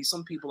there's going to be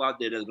some people out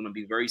there that are going to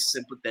be very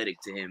sympathetic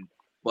to him.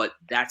 But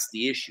that's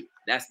the issue.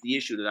 That's the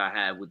issue that I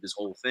have with this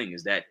whole thing,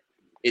 is that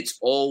it's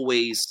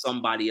always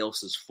somebody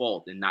else's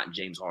fault and not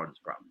James Harden's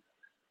problem.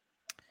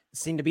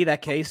 Seemed to be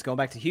that case going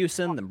back to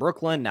Houston, then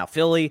Brooklyn, now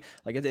Philly.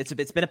 Like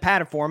it's been a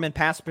pattern for him, and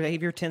past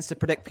behavior tends to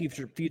predict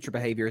future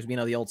behavior, as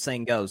the old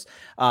saying goes.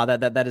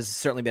 That has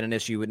certainly been an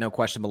issue, with no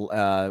question,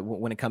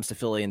 when it comes to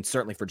Philly, and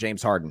certainly for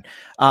James Harden.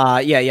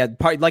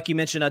 Like you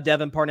mentioned,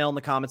 Devin Parnell in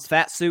the comments,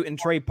 fat suit and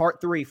trade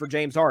part 3 for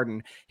James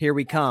Harden. Here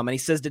we come, and he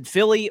says, did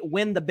Philly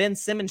win the Ben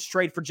Simmons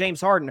trade for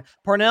James Harden?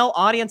 Parnell,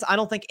 audience, I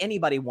don't think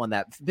anybody won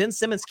that. Ben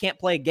Simmons can't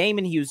play a game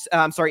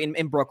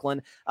in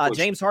Brooklyn.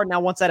 James Harden now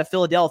wants out of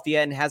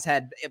Philadelphia and has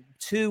had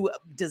 2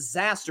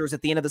 disasters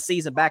at the end of the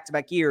season,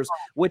 back-to-back years,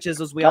 which is,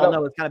 as we all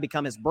know, has kind of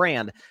become his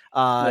brand.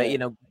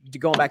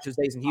 Going back to his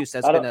days in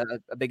Houston, that's been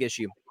a big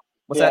issue.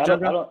 What's that,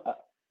 Joe?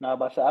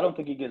 I don't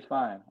think he gets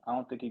fined. I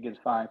don't think he gets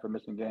fined for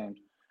missing games.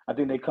 I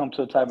think they come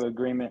to a type of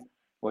agreement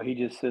where he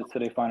just sits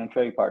till they find a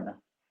trade partner. And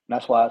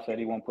that's why I said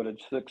he won't put a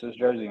Sixers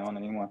jersey on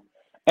anymore.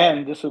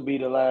 And this will be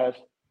the last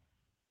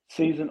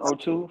season or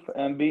 2 for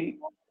Embiid.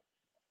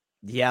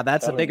 Yeah,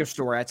 that's a bigger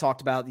story. I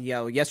talked about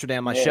yesterday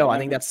on my show. I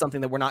think that's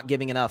something that we're not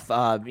giving enough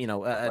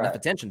enough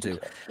attention to.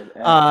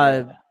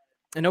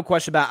 And no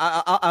question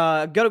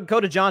about it.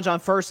 Go to John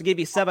first to give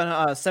you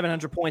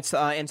 700 points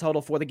in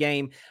total for the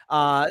game.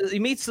 He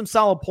meets some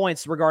solid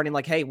points regarding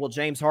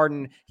James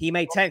Harden, he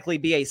may technically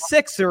be a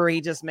Sixer, he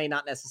just may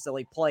not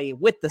necessarily play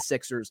with the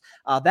Sixers.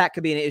 That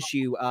could be an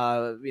issue,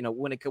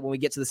 when we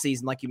get to the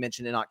season, like you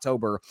mentioned, in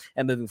October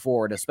and moving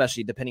forward,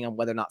 especially depending on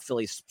whether or not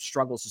Philly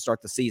struggles to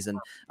start the season,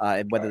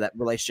 and whether that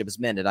relationship is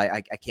mended.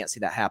 I can't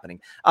see that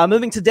happening.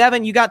 Moving to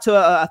Devin, you got to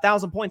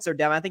 1,000 points there,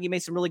 Devin. I think you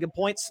made some really good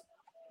points,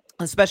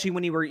 especially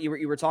when you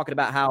were talking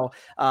about how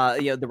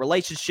the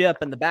relationship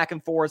and the back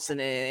and forths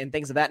and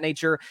things of that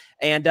nature.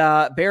 And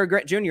Barry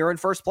Grant Jr., you're in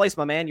first place,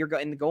 my man. You're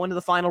going to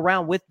the final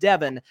round with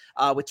Devin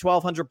with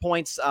 1,200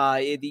 points.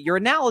 Your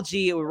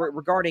analogy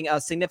regarding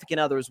significant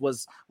others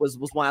was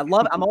one I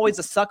love. I'm always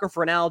a sucker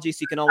for analogies,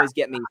 so you can always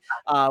get me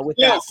with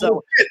that.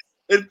 So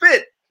it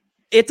fit.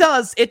 It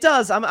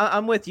does.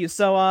 I'm with you.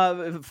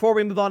 So before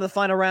we move on to the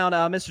final round,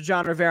 Mr.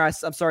 John Rivera,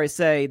 I'm sorry to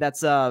say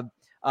that's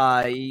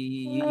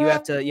you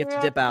have to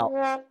dip out.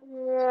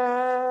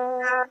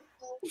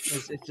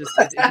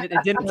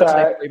 It didn't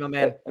work for you, my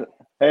man.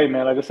 Hey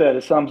man, like I said,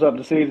 it sums up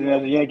the season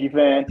as a Yankee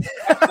fan.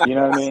 You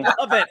know what I mean?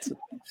 Love it.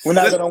 We're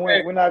not gonna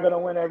win. We're not gonna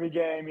win every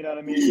game. You know what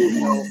I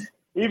mean?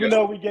 Even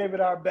though we gave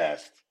it our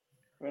best.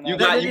 You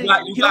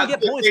don't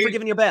get points for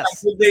giving your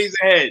best. Good days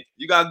ahead.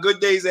 You got good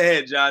days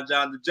ahead, John.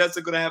 The Jets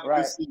are gonna have a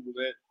good season,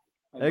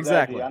 man.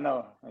 Exactly. I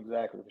know.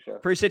 Exactly, for sure.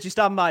 Appreciate you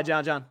stopping by,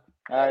 John. All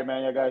right,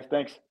 man. Yeah, guys.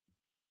 Thanks.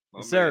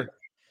 Yes, sir.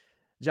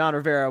 John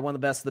Rivera, one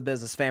of the best of the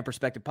business, Fan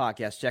Perspective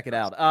Podcast. Check it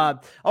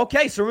out.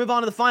 Okay, so we move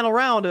on to the final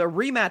round, a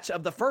rematch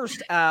of the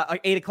first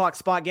 8 o'clock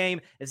spot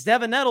game. It's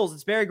Devin Nettles.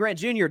 It's Barry Grant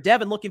Jr.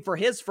 Devin looking for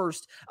his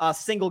first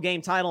single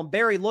game title, and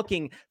Barry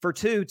looking for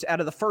 2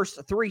 out of the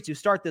first 3 to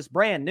start this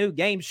brand new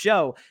game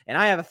show. And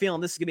I have a feeling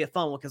this is going to be a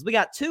fun one because we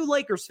got 2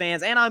 Lakers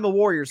fans, and I'm a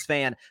Warriors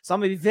fan. So I'm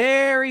going to be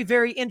very,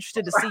 very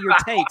interested to see your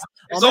takes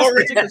on this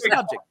particular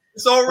subject.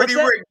 It's already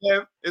rigged,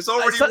 man. It's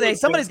already rigged. Hey,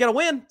 somebody's got to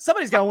win.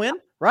 Somebody's got to win,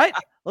 right?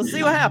 Let's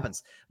see what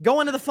happens.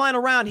 Going to the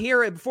final round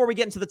here. Before we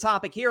get into the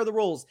topic, here are the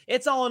rules.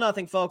 It's all or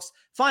nothing, folks.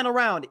 Final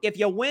round. If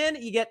you win,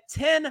 you get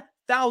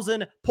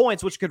 10,000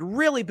 points, which could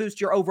really boost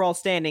your overall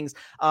standings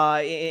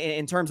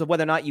in terms of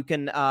whether or not you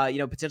can,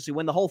 potentially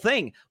win the whole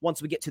thing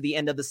once we get to the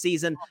end of the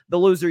season. The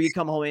loser, you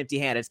come home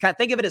empty-handed. It's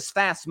think of it as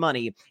fast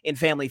money in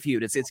Family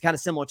Feud. It's kind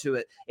of similar to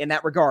it in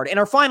that regard. And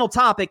our final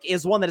topic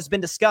is one that has been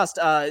discussed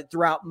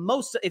throughout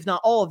most, if not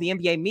all, of the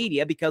NBA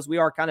media, because we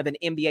are kind of an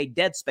NBA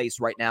dead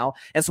space right now,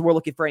 and so we're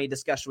looking for any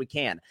discussion we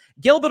can.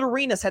 Gilbert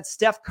Arenas had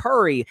Steph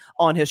Curry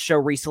on his show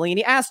recently, and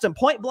he asked him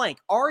point blank,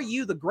 "Are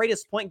you the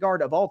greatest point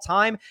guard of all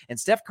time?" And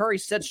Steph Curry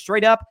said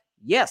straight up,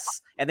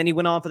 yes. And then he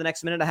went on for the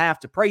next minute and a half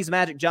to praise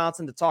Magic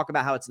Johnson, to talk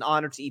about how it's an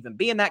honor to even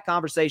be in that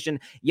conversation,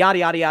 yada,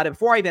 yada, yada.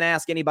 Before I even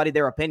ask anybody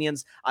their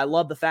opinions, I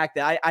love the fact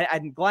that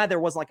I'm glad there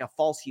wasn't like a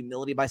false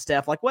humility by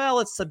Steph. Like, well,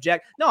 it's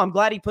subject. No, I'm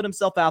glad he put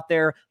himself out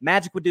there.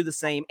 Magic would do the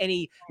same.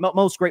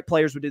 Most great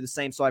players would do the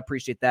same. So I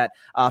appreciate that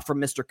from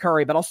Mr.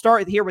 Curry. But I'll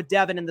start here with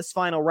Devin in this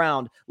final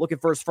round, looking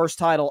for his first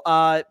title.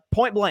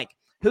 Point blank.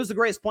 Who's the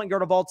greatest point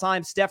guard of all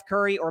time, Steph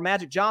Curry or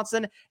Magic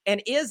Johnson?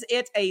 And is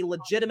it a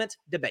legitimate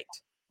debate?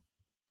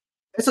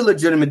 It's a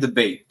legitimate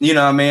debate. You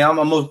know what I mean? I'm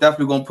most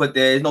definitely going to put that.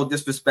 There's no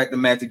disrespect to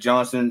Magic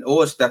Johnson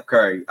or Steph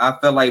Curry. I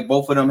feel like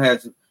both of them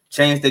has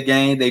changed the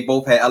game. They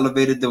both had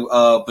elevated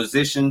the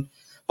position.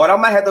 But I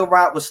might have to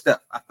ride with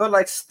Steph. I feel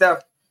like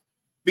Steph,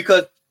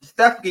 because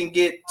Steph can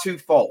get 2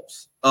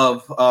 faults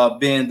of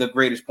being the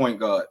greatest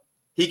point guard.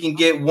 He can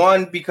get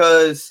one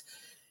because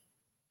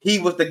he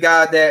was the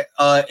guy that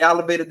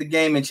elevated the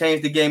game and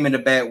changed the game in a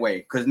bad way.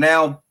 Because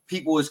now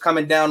people is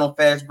coming down on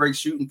fast break,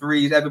 shooting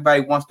threes.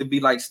 Everybody wants to be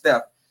like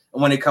Steph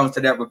when it comes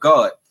to that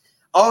regard.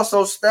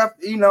 Also, Steph,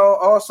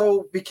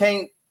 also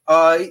became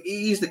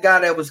he's the guy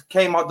that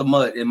came out the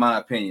mud, in my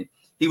opinion.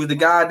 He was the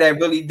guy that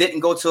really didn't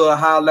go to a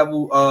high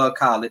level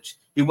college.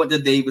 He went to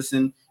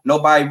Davidson.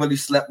 Nobody really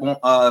slept on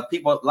a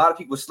lot of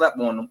people slept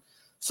on him.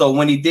 So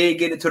when he did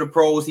get into the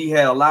pros, he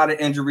had a lot of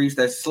injuries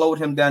that slowed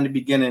him down in the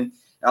beginning.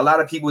 a lot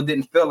of people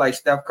didn't feel like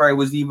Steph Curry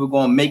was even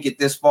going to make it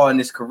this far in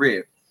his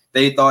career.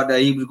 They thought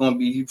that he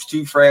was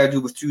too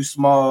fragile, was too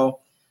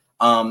small,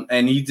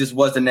 and he just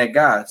wasn't that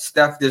guy.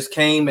 Steph just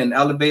came and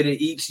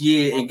elevated each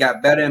year and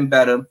got better and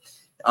better.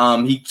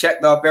 He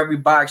checked off every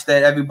box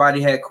that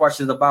everybody had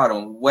questions about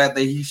him,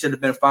 whether he should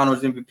have been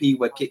Finals MVP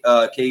when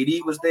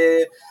KD was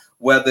there,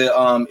 whether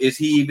is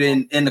he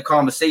even in the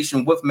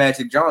conversation with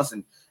Magic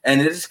Johnson. And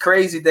it is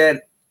crazy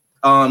that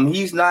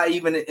he's not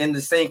even in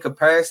the same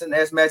comparison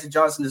as Magic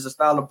Johnson as a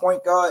style of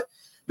point guard,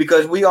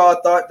 because we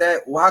all thought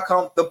that, well, how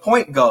come the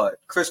point guard,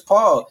 Chris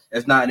Paul,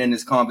 is not in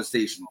this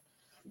conversation?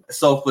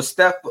 So for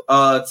Steph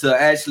to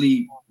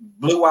actually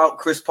blew out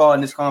Chris Paul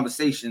in this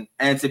conversation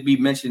and to be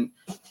mentioned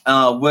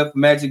with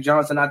Magic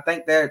Johnson, I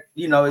think that,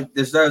 it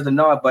deserves a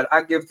nod, but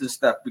I give it to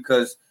Steph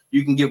because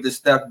you can give the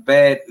Steph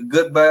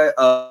good bad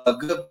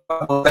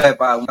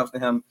when it comes to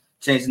him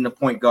changing the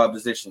point guard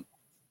position.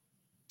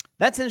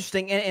 That's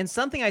interesting, and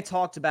something I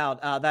talked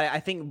about that I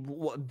think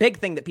big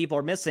thing that people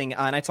are missing,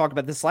 and I talked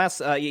about this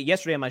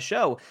yesterday on my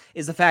show,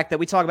 is the fact that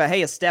we talk about,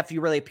 hey, is Steph, you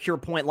really a pure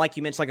point, like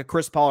you mentioned, like a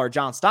Chris Paul or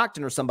John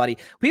Stockton or somebody.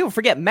 People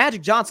forget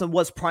Magic Johnson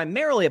was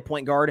primarily a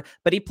point guard,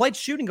 but he played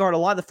shooting guard a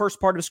lot of the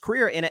first part of his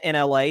career in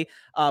LA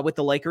with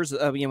the Lakers.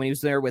 When he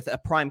was there with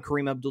prime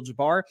Kareem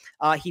Abdul-Jabbar,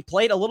 he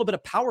played a little bit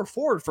of power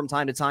forward from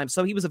time to time,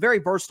 so he was a very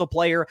versatile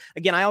player.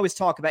 Again, I always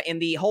talk about in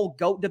the whole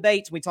GOAT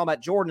debates, we talk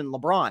about Jordan and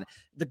LeBron.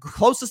 The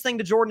closest thing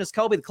to Jordan is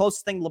Kobe. The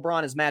closest thing to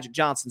LeBron is Magic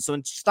Johnson. So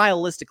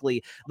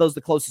stylistically, those are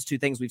the closest two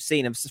things we've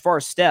seen. And as far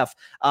as Steph,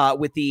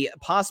 with the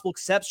possible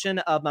exception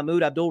of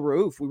Mahmoud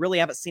Abdul-Rauf, we really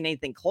haven't seen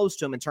anything close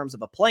to him in terms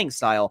of a playing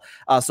style.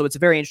 So it's a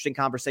very interesting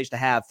conversation to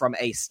have from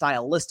a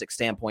stylistic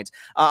standpoint.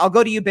 I'll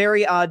go to you,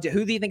 Barry.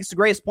 Who do you think is the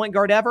greatest point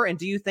guard ever? And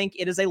do you think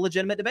it is a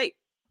legitimate debate?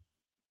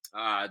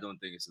 I don't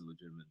think it's a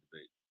legitimate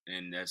debate.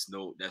 And that's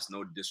no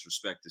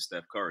disrespect to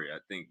Steph Curry. I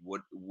think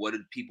what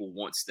did people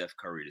want Steph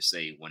Curry to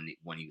say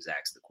when he was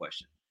asked the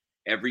question?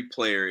 Every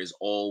player is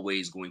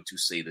always going to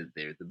say that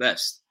they're the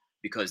best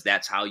because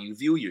that's how you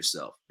view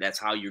yourself. That's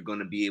how you're going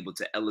to be able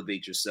to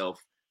elevate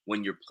yourself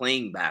when you're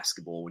playing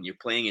basketball, when you're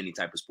playing any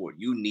type of sport.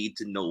 You need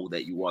to know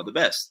that you are the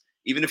best.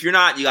 Even if you're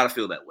not, you got to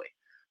feel that way.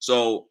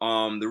 So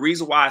the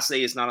reason why I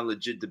say it's not a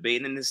legit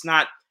debate, and it's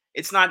not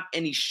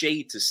any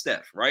shade to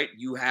Steph, right?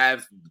 You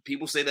have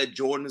people say that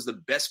Jordan is the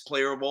best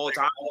player of all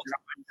time.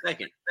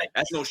 Second,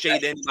 that's no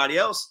shade to anybody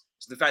else.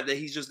 It's the fact that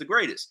he's just the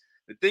greatest.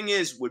 The thing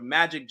is with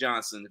Magic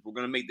Johnson, if we're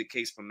going to make the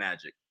case for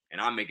Magic, and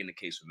I'm making the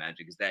case for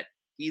Magic, is that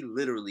he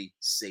literally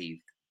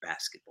saved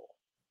basketball.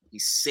 He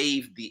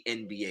saved the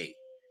NBA.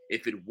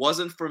 If it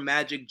wasn't for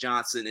Magic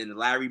Johnson and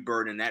Larry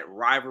Bird and that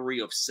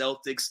rivalry of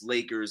Celtics,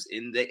 Lakers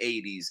in the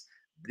 80s,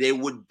 there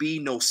would be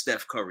no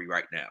Steph Curry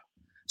right now.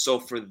 So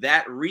for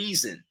that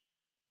reason,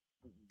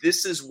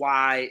 this is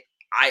why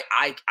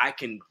I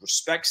can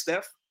respect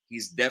Steph.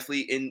 He's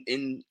definitely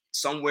in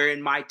somewhere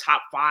in my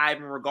top 5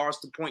 in regards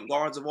to point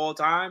guards of all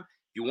time.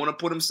 If you want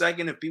to put him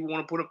second, if people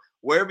want to put him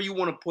wherever you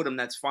want to put him,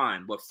 that's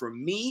fine. But for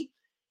me,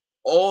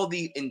 all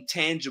the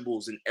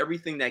intangibles and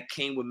everything that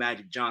came with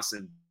Magic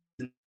Johnson,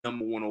 the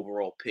number 1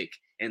 overall pick,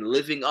 and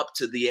living up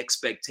to the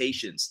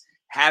expectations,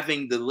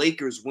 having the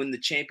Lakers win the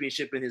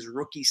championship in his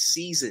rookie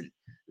season,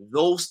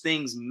 those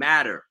things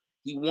matter.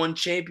 He won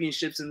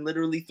championships in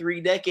literally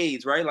 3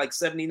 decades, right? Like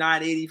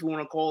 79, 80, if you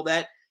want to call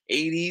that,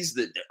 80s,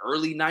 the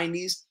early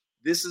 90s.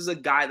 This is a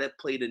guy that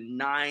played in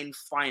 9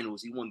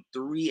 finals. He won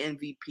 3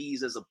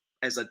 MVPs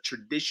as a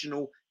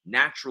traditional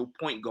natural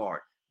point guard.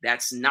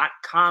 That's not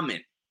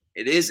common.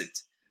 It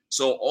isn't.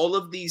 So all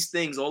of these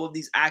things, all of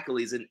these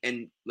accolades,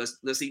 and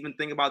let's even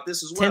think about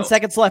this as well. 10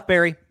 seconds left,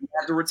 Barry. He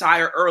had to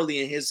retire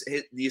early, and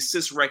the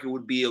assist record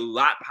would be a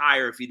lot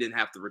higher if he didn't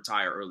have to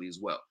retire early as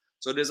well.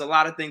 So there's a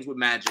lot of things with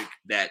Magic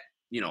that,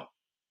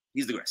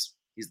 he's the best.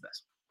 He's the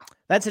best.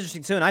 That's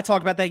interesting too, and I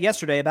talked about that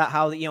yesterday about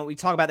how we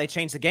talk about they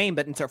changed the game,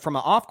 but from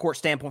an off-court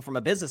standpoint, from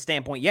a business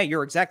standpoint, yeah,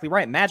 you're exactly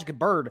right. Magic and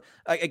Bird,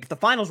 the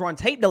finals were on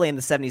tape delay in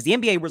the 70s. The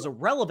NBA was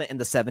irrelevant in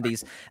the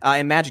 70s,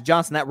 and Magic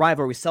Johnson, that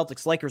rivalry,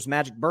 Celtics, Lakers,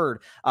 Magic,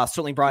 Bird,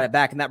 certainly brought it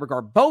back in that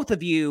regard. Both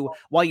of you,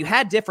 while you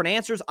had different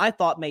answers, I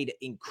thought made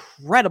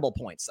incredible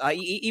points.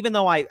 Even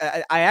though I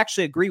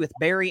actually agree with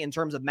Barry in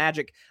terms of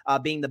Magic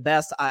being the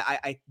best,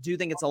 I do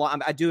think it's a lot.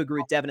 I do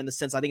agree with Devin in the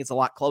sense I think it's a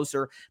lot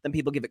closer than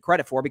people give it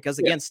credit for because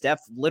again,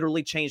 Steph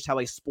literally changed how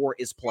a sport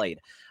is played.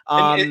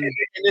 And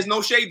there's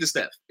no shade to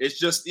Steph. It's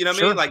just, you know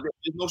what I mean? Like,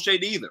 there's no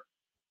shade either.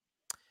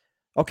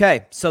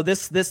 Okay, so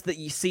this that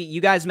you see, you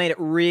guys made it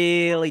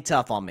really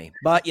tough on me.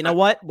 But you know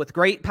what? With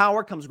great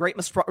power comes great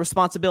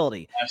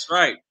responsibility. That's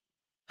right.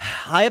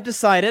 I have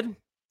decided,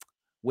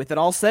 with it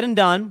all said and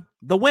done,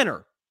 the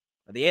winner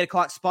of the 8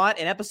 o'clock spot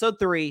in episode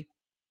 3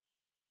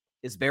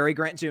 is Barry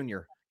Grant Jr.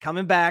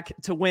 coming back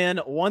to win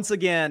once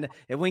again.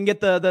 If we can get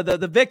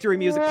the victory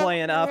music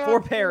playing for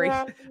Barry.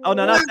 Oh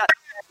no,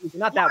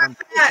 not that one.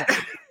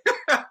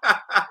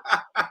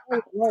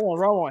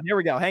 Roll on. Here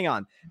we go. Hang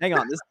on. This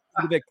is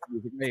the victory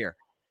music right here.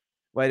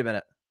 Wait a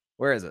minute.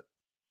 Where is it?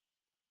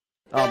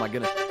 Oh my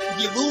goodness.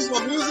 Did you lose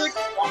my music?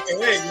 Okay,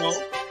 there you go.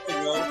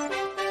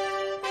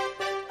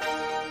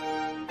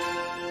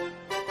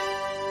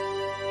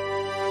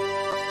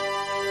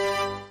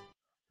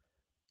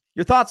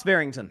 Your thoughts,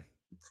 Barrington?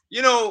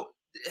 You know,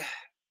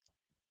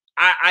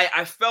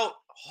 I felt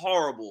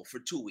horrible for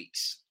 2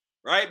 weeks,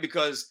 right?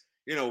 Because,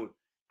 you know,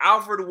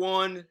 Alfred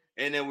won,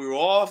 and then we were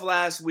off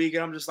last week,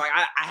 and I'm just like,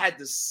 I had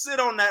to sit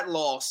on that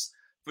loss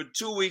for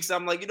 2 weeks.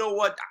 I'm like, you know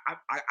what?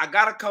 I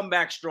got to come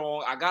back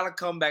strong. I got to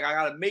come back. I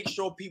got to make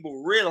sure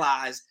people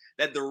realize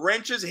that the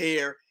wrench is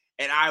here,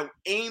 and I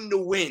aim to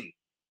win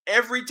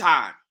every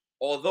time,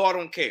 although I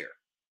don't care.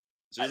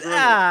 So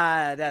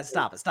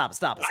Stop it.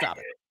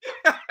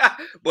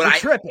 But You're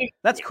tripping.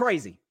 That's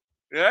crazy.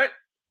 Right?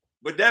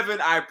 But Devin,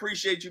 I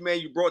appreciate you,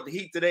 man. You brought the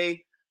heat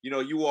today. You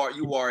know, you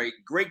are a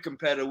great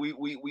competitor.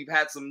 We've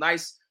had some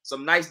nice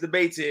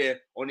debates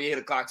here on the 8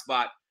 o'clock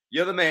spot.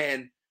 You're the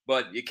man,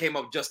 but you came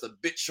up just a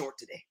bit short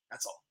today.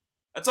 That's all.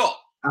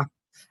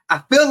 I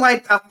feel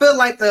like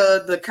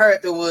the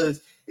character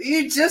was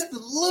you just a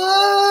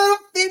little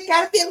bit,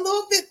 gotta be a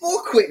little bit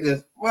more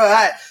quicker.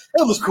 Well,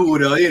 it was cool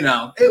though, you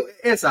know.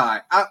 It's all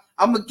right.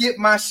 I'm gonna get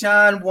my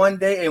shine one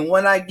day, and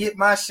when I get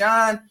my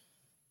shine,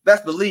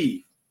 best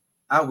believe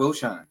I will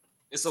shine.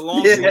 It's a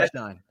long season. That's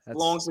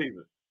long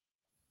season.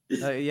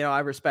 You know,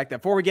 I respect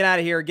that. Before we get out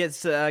of here, get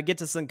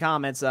to some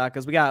comments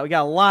because we got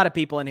a lot of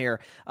people in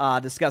here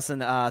discussing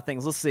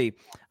things. Let's see.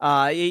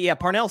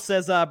 Parnell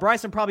says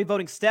Bryson probably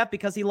voting Steph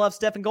because he loves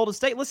Steph and Golden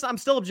State. Listen, I'm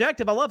still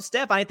objective. I love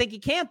Steph. I think he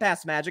can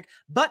pass Magic,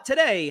 but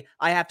today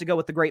I have to go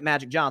with the great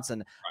Magic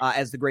Johnson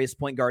as the greatest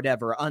point guard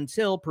ever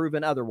until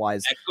proven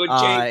otherwise. That could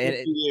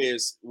change in 2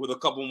 years with a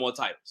couple more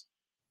titles.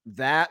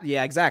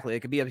 Yeah, exactly. It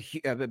could be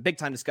a big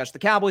time discussion. The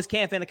Cowboys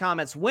camp in the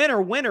comments.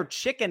 Winner,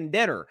 chicken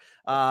dinner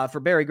for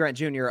Barry Grant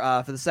Jr.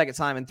 For the second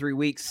time in 3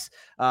 weeks.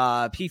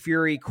 P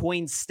Fury,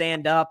 Queens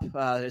stand up.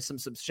 Some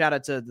shout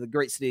out to the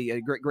great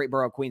city, great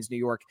borough of Queens, New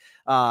York.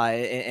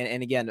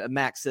 And again,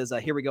 Max says,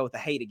 here we go with the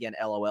hate again.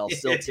 LOL.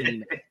 Still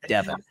team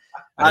Devin.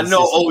 I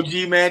know,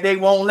 OG, man. They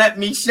won't let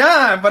me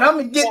shine, but I'm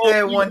gonna get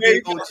there one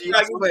day, OG.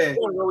 I swear.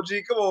 OG,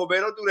 come on,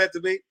 man. Don't do that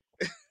to me.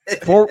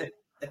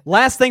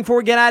 Last thing before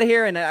we get out of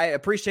here, and I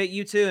appreciate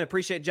you too, and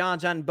appreciate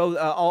John, both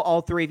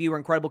all three of you were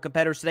incredible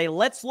competitors today.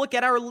 Let's look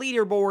at our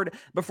leaderboard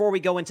before we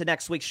go into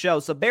next week's show.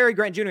 So Barry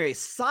Grant Jr., a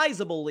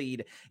sizable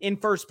lead in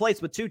first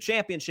place with 2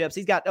 championships.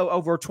 He's got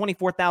over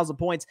 24,000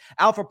 points.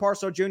 Alfred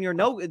Parso Jr.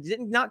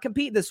 did not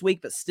compete this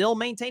week, but still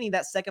maintaining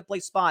that second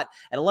place spot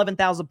at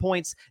 11,000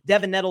 points.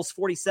 Devin Nettles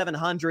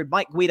 4,700.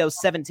 Mike Guido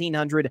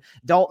 1,700.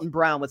 Dalton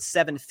Brown with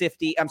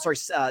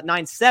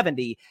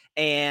 970,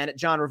 and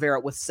John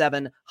Rivera with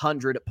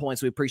 700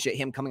 points. We appreciate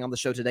him coming on the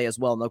show today as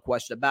well. No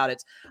question about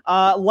it.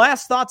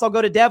 Last thoughts. I'll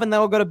go to Devin, then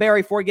we'll go to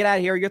Barry before we get out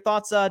of here. Your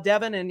thoughts,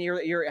 Devin, and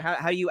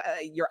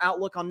your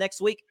outlook on next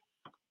week.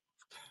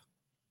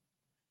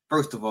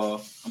 First of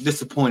all, I'm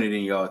disappointed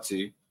in y'all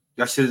too.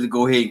 Y'all should have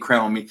go ahead and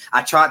crown me.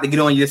 I tried to get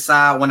on your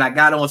side when I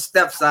got on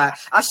Steph's side.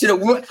 I should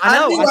have went.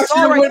 I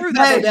saw right through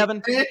that,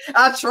 Devin.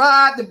 I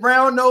tried the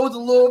brown nose a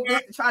little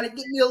bit to try to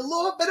get me a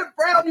little bit of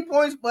brownie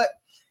points, but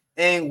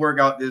it ain't work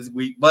out this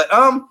week. But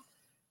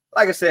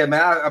like I said,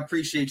 man, I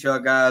appreciate y'all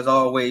guys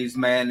always,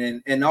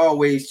 man, and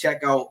always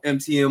check out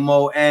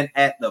MTMO and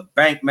At the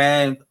Bank,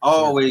 man,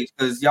 always,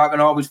 because y'all can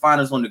always find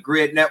us on the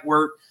Gryd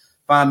Network.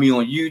 Find me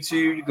on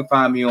YouTube. You can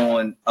find me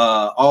on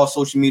all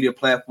social media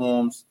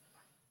platforms.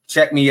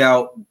 Check me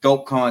out.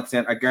 Dope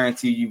content. I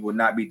guarantee you will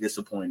not be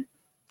disappointed.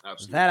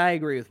 Absolutely. That I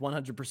agree with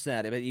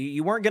 100%. But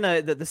you weren't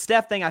gonna the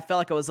Steph thing. I felt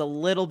like it was a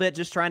little bit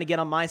just trying to get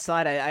on my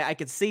side. I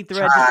could see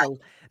through it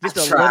just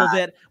a little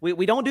bit.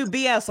 We don't do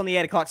BS on the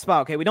 8 o'clock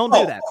spot. Okay, we don't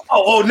do that.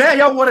 Now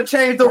y'all want to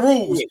change the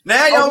rules.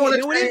 Now y'all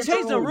want to we didn't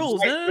change the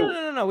rules.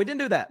 No. We didn't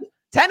do that.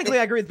 Technically,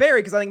 I agree with Barry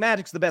because I think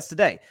Magic's the best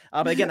today.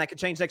 But again, that could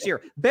change next year.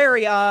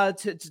 Barry,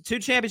 2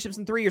 championships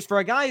in 3 years. For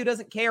a guy who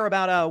doesn't care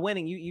about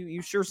winning,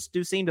 you sure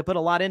do seem to put a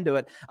lot into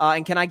it.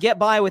 And can I get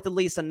by with at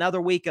least another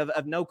week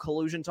of no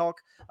collusion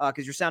talk?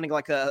 Because you're sounding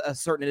like a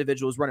certain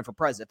individual who's running for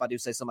president, if I do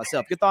say so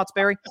myself. Good thoughts,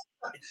 Barry?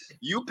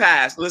 You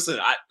passed. Listen,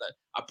 I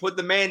put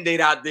the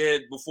mandate out there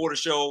before the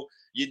show.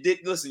 You did.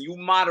 Listen, you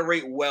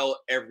moderate well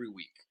every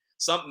week.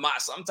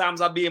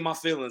 Sometimes I'll be in my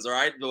feelings, all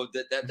right? No,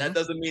 that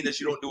doesn't mean that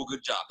you don't do a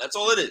good job. That's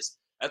all it is.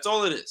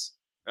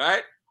 All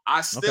right?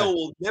 I still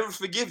will never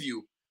forgive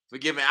you for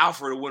giving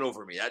Alfred a win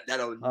over me. I'll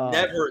never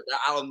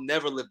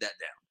live that down.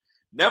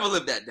 Never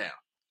live that down.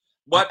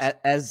 But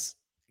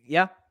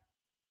yeah,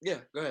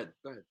 go ahead.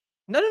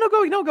 No,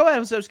 go ahead. I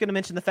was just going to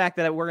mention the fact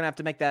that we're going to have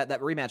to make that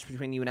rematch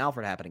between you and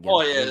Alfred happen again.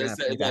 Oh yeah, it's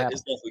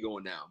definitely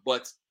going down.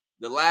 But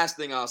the last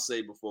thing I'll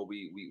say before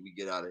we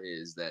get out of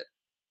here is that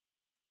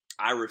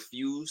I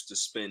refuse to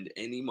spend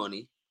any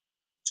money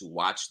to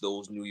watch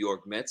those New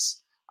York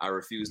Mets. I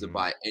refuse to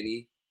buy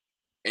any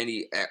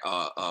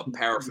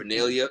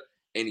paraphernalia,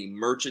 any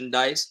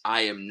merchandise.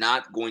 I am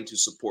not going to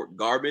support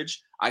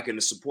garbage. I can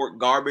support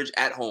garbage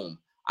at home.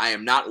 I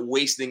am not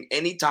wasting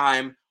any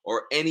time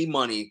or any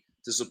money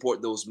to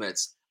support those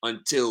Mets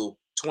until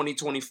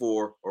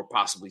 2024 or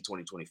possibly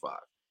 2025.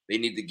 They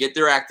need to get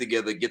their act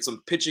together, get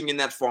some pitching in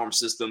that farm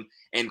system,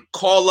 and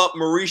call up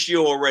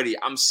Mauricio already.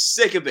 I'm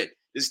sick of it.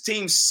 This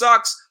team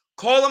sucks.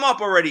 Call him up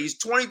already. He's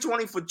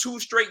 2020 for 2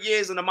 straight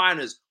years in the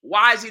minors.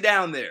 Why is he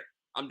down there?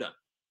 I'm done.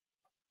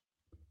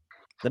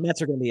 The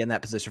Mets are going to be in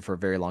that position for a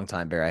very long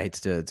time, Bear. I hate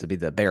to be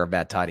the bearer of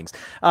bad tidings.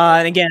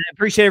 And again, I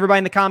appreciate everybody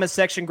in the comments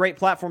section. Great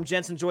platform,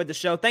 gents. Enjoyed the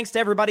show. Thanks to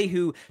everybody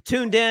who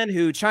tuned in,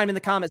 who chimed in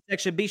the comments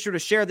section. Be sure to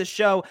share this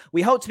show.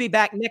 We hope to be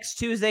back next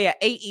Tuesday at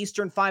 8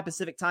 Eastern, 5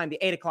 Pacific time, the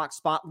 8 o'clock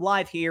spot,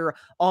 live here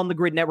on the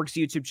Gryd Network's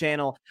YouTube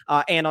channel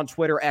and on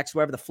Twitter, X,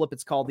 whatever the flip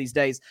it's called these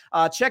days.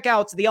 Check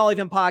out the All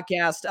Even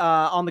podcast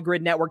on the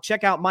Gryd Network.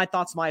 Check out My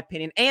Thoughts, My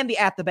Opinion, and the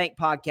At the Bank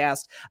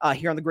podcast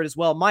here on the Gryd as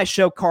well. My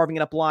show, Carving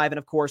It Up Live, and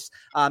of course,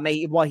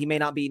 while he may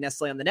not be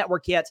necessarily on the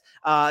network yet,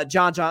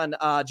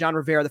 John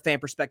Rivera, the Fan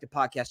Perspective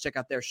podcast. Check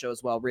out their show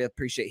as well. Really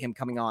appreciate him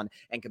coming on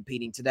and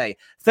competing today.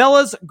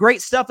 Fellas,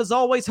 great stuff as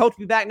always. Hope to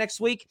be back next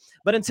week.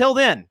 But until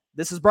then,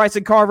 this is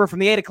Bryson Carver from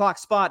the 8 o'clock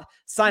spot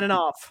signing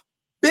off.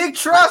 Big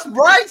trust,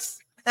 Bryce.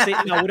 See,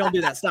 no, we don't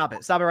do that. Stop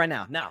it. Stop it right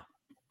now. No.